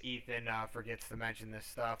case if Ethan forgets to mention this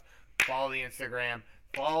stuff. Follow the Instagram.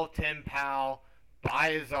 Follow Tim Powell.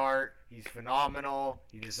 Buy his art. He's phenomenal.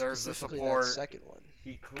 He deserves the Specifically support. That second one.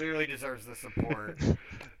 He clearly deserves the support.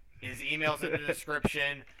 His email's in the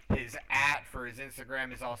description. His @ for his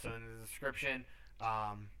Instagram is also in the description.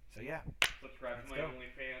 So yeah. Subscribe to my go.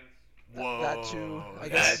 OnlyFans. Whoa. That too, I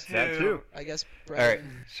guess. That too. I guess. All right.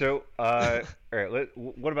 Brennan- So, all right.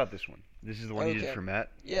 What about this one? This is the one you did Okay. for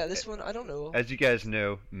Matt. Yeah, this one I don't know. As you guys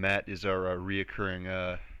know, Matt is our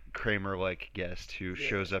reoccurring Kramer-like guest who Yeah.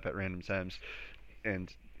 shows up at random times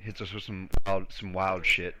and hits us with some wild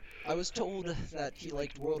shit. I was told that he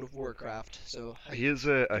liked World of Warcraft, so He is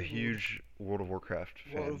a Googled huge World of Warcraft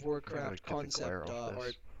fan. World of I Warcraft like to declare concept off this.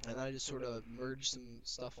 art, and I just sort of merged some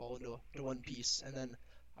stuff all into one piece, and then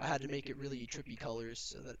I had to make it really trippy colors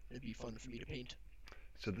so that it'd be fun for me to paint.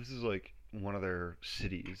 So this is like one of their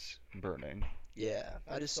cities burning. Yeah,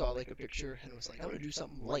 I just saw like a picture and was like, I'm gonna do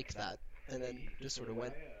something like that, and then just sort of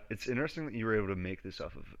went. It's interesting that you were able to make this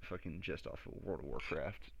off of just off of World of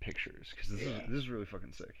Warcraft pictures because Yeah. this is really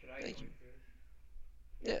fucking sick. Thank you.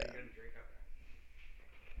 Yeah.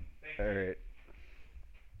 All right.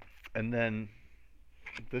 And then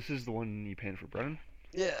this is the one you painted for Brennan.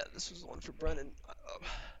 Yeah, this was the one for Brennan.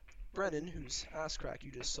 Brennan, whose ass crack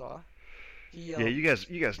you just saw. He, Yeah, you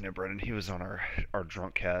guys know Brennan. He was on our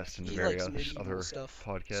drunk cast and he various likes medieval other stuff.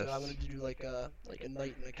 podcasts. So I wanted to do like a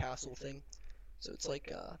knight in a castle thing. So it's like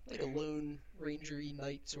a lone rangery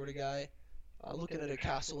knight sort of guy, looking at a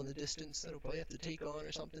castle in the distance that he'll probably have to take on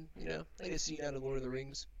or something. You know, like a scene out of Lord of the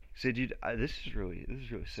Rings. So, dude, this is really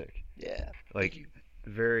sick. Yeah. Like thank you.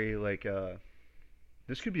 very like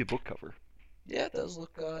this could be a book cover. Yeah, it does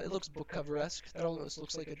look. It looks book cover-esque. That almost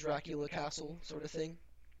looks like a Dracula castle sort of thing,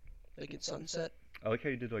 like at sunset. I like how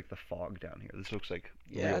you did like the fog down here. This looks like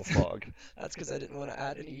Yeah, real it's- fog. That's because I didn't want to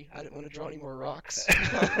add any. I didn't want to draw any more rocks. It can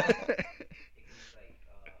be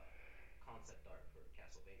like concept art for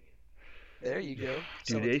Castlevania. There you go.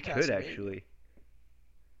 Sell Dude, it they to could Castlevania. actually.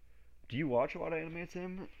 Do you watch a lot of anime,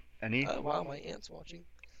 Tim? Any? Wow, my aunt's watching.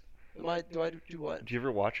 Do I do what? Do you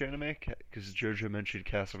ever watch anime? Because JoJo mentioned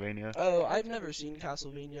Castlevania. Oh, I've never seen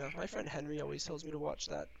Castlevania. My friend Henry always tells me to watch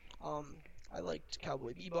that. I liked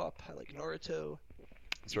Cowboy Bebop. I like Naruto.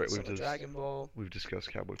 That's right. Some of Dragon Ball. We've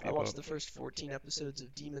discussed Cowboy I watched Bebop. the first 14 episodes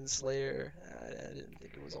of Demon Slayer. I didn't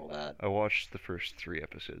think it was all that. I watched the first 3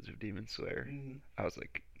 episodes of Demon Slayer. Mm. I was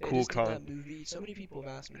like, They cool just did con. that movie. So many people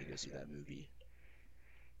have asked me to go see that movie.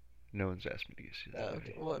 No one's asked me to go see that Oh, movie.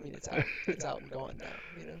 okay. Well, I mean, it's out. It's out and gone now.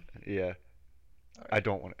 You know. Yeah. Alright. I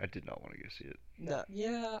did not want to go see it. No,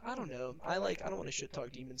 yeah, I don't know. I don't want to shit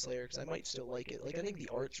talk Demon Slayer because I might still like it. Like, I think the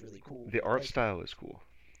art's really cool. The art Like, style is cool.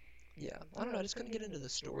 Yeah, I don't know. I just couldn't get into the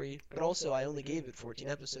story. But also, I only gave it 14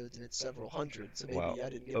 episodes and it's several hundred, so maybe Wow. I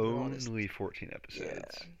didn't give it honest. Only 14 episodes.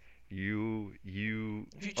 Yeah. You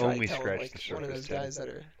If you try only to tell scratched like the surface. one of those Tim. guys that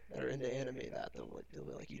are into anime they'll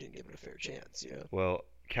be like, you didn't give it a fair chance, you know. Well,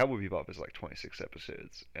 Cowboy Bebop is like 26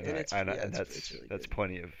 episodes, and, And it's- yeah, and it's really that's good.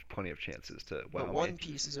 plenty of chances to wow But me. One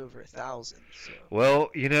Piece is over 1,000. So Well,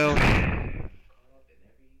 you know,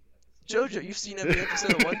 Jojo, you've seen every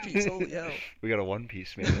episode of One Piece. Holy hell! we got a One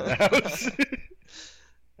Piece man in the house.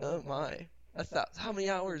 Oh my! How many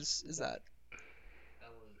hours is that? That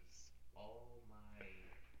was all my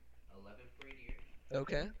 11th grade year.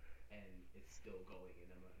 Okay.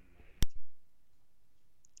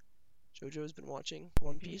 JoJo's been watching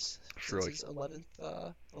One Piece For since his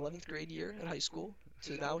 11th grade year in high school.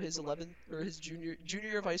 So now his 11th or his junior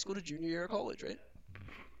year of high school to junior year of college, right?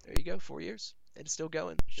 There you go, 4 years. And it's still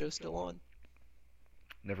going. Show's still on.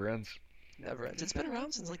 Never ends. Never ends. It's been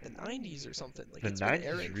around since like the 90s or something. Like The it's 90s, been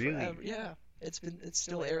airing really? forever. Yeah. It's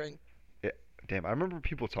still airing. Yeah, damn, I remember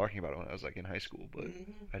people talking about it when I was like in high school, but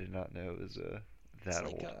Mhm. I did not know it was It's that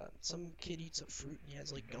like old. some kid eats a fruit and he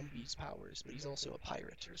has like Gumby's powers, but he's also a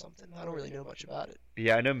pirate or something. I don't really know much about it.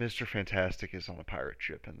 Yeah, I know Mr. Fantastic is on a pirate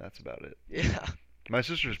ship, and that's about it. Yeah. My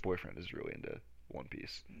sister's boyfriend is really into One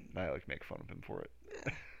Piece, and I like make fun of him for it.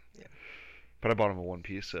 Yeah. But I bought him a One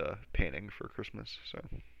Piece painting for Christmas, so.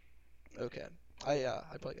 Okay. I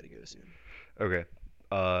probably gotta go soon. Okay.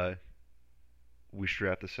 We should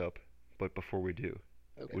wrap this up, but before we do,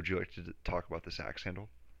 Okay. would you like to talk about this axe handle?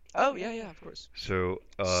 Oh yeah, of course. So,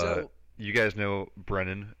 So you guys know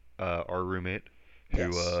Brennan, our roommate,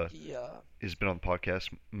 who yes, he has been on the podcast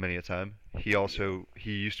many a time. He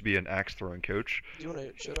used to be an axe throwing coach. do you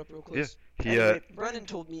want to shut up real Yeah. close? He Anyway, Brennan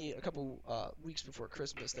told me a couple weeks before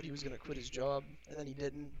Christmas that he was gonna quit his job, and then he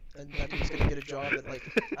didn't, and then he was gonna get a job at like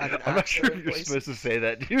at an I'm not axe sure if throwing you're place. supposed to say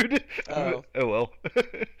that, dude. Oh. Oh well.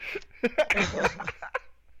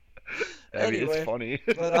 I mean, Anyway, it's funny.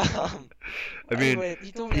 But I mean, anyway,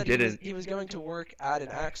 he told me he that didn't. he was going to work at an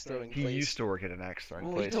axe throwing He place. used to work at an axe throwing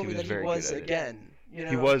Well, place. he told me that he very was good at it. again. You know,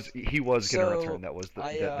 He was gonna So, return. That was the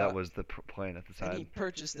that was the plan at the and he time.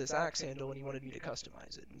 purchased this axe handle and he wanted me to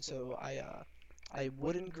customize it. And so I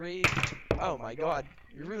wood engraved. Oh my God,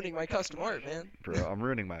 you're ruining my custom art, man. Bro, I'm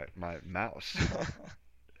ruining my mouse.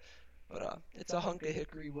 But it's a hunk of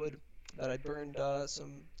hickory wood that I burned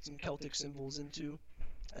some Celtic symbols into,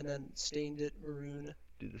 and then stained it maroon,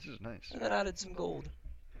 Dude, this is nice. and then added some gold.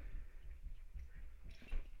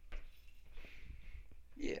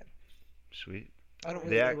 Yeah, Sweet. I don't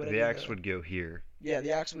really The know axe what the any of axe would go here. Yeah,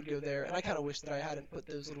 the axe would go there, and I kind of wish that I hadn't put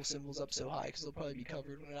those little symbols up so high, because they'll probably be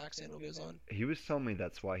covered when an axe handle goes on. He was telling me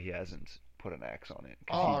that's why he hasn't put an axe on it.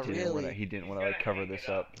 Oh, he didn't really? He didn't want to like cover this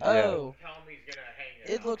up. Yeah. Oh, Tell him he's gonna hang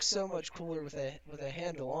it. it looks so much cooler with a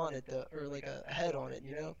handle on it, or like a head on it,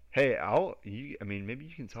 you know? Hey, I mean, maybe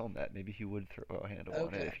you can tell him that. Maybe he would throw a handle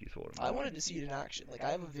on it Okay. if you told him. I that. wanted to see it in action. Like,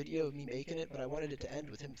 I have a video of me making it, but I wanted it to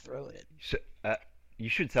end with him throwing it. So, you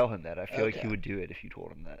should tell him that. I feel like he Okay. would do it if you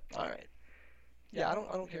told him that. All right. Yeah, I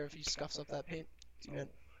don't care if he scuffs up that paint. You know.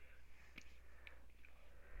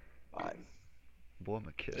 Fine. Blow him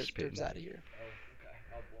a kiss, Dirb's Peyton. out of here. Oh, okay.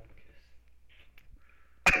 I'll blow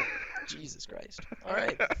him a kiss. Jesus Christ. All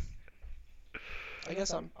right. I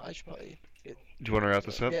guess I should probably get. Do you want to wrap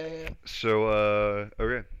this up? Yeah. So,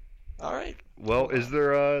 okay. All right. Well, Cool. is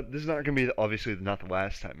there, this is not going to be, obviously, not the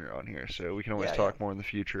last time you're on here, so we can always Yeah, talk more in the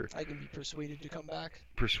future. I can be persuaded to come back.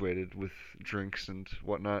 Persuaded with drinks and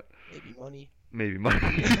whatnot. Maybe money. Maybe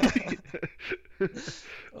money.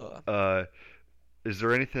 Is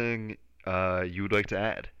there anything you would like to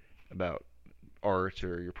add about art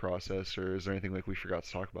or your process, or is there anything like we forgot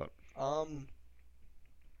to talk about?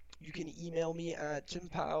 You can email me at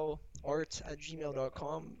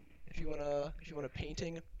timpowart@gmail.com if you want a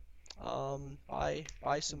painting. Buy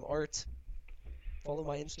some art. Follow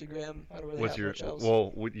my Instagram. I don't really What's have your much else.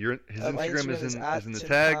 well? His My Instagram is at in the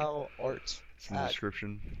tag. timpowart It's in the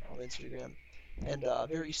description. on Instagram. And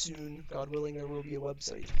very soon, God willing, there will be a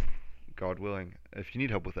website. God willing. If you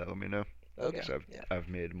need help with that, let me know. Okay. 'Cause Yeah. I've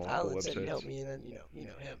made multiple Alan said he'd help websites. me, and then you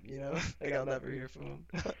know him. Like I'll never hear from him.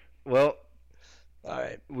 Well, All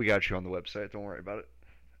right. we got you on the website. Don't worry about it.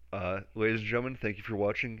 Ladies and gentlemen, thank you for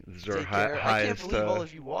watching. This is our Take care. I can't highest. believe all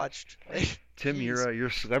of you watched. Like, Tim, jeez. you're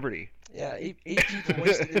a celebrity. Yeah, eight people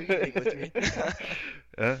wasted their evening with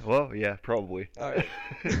me. Well, yeah, probably. All right.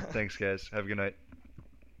 Thanks, guys. Have a good night.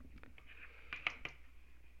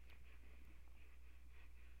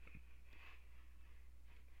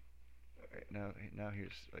 Alright, now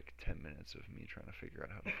here's like 10 minutes of me trying to figure out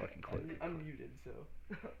how to fucking clip. I'm muted, so.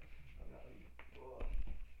 I'm not.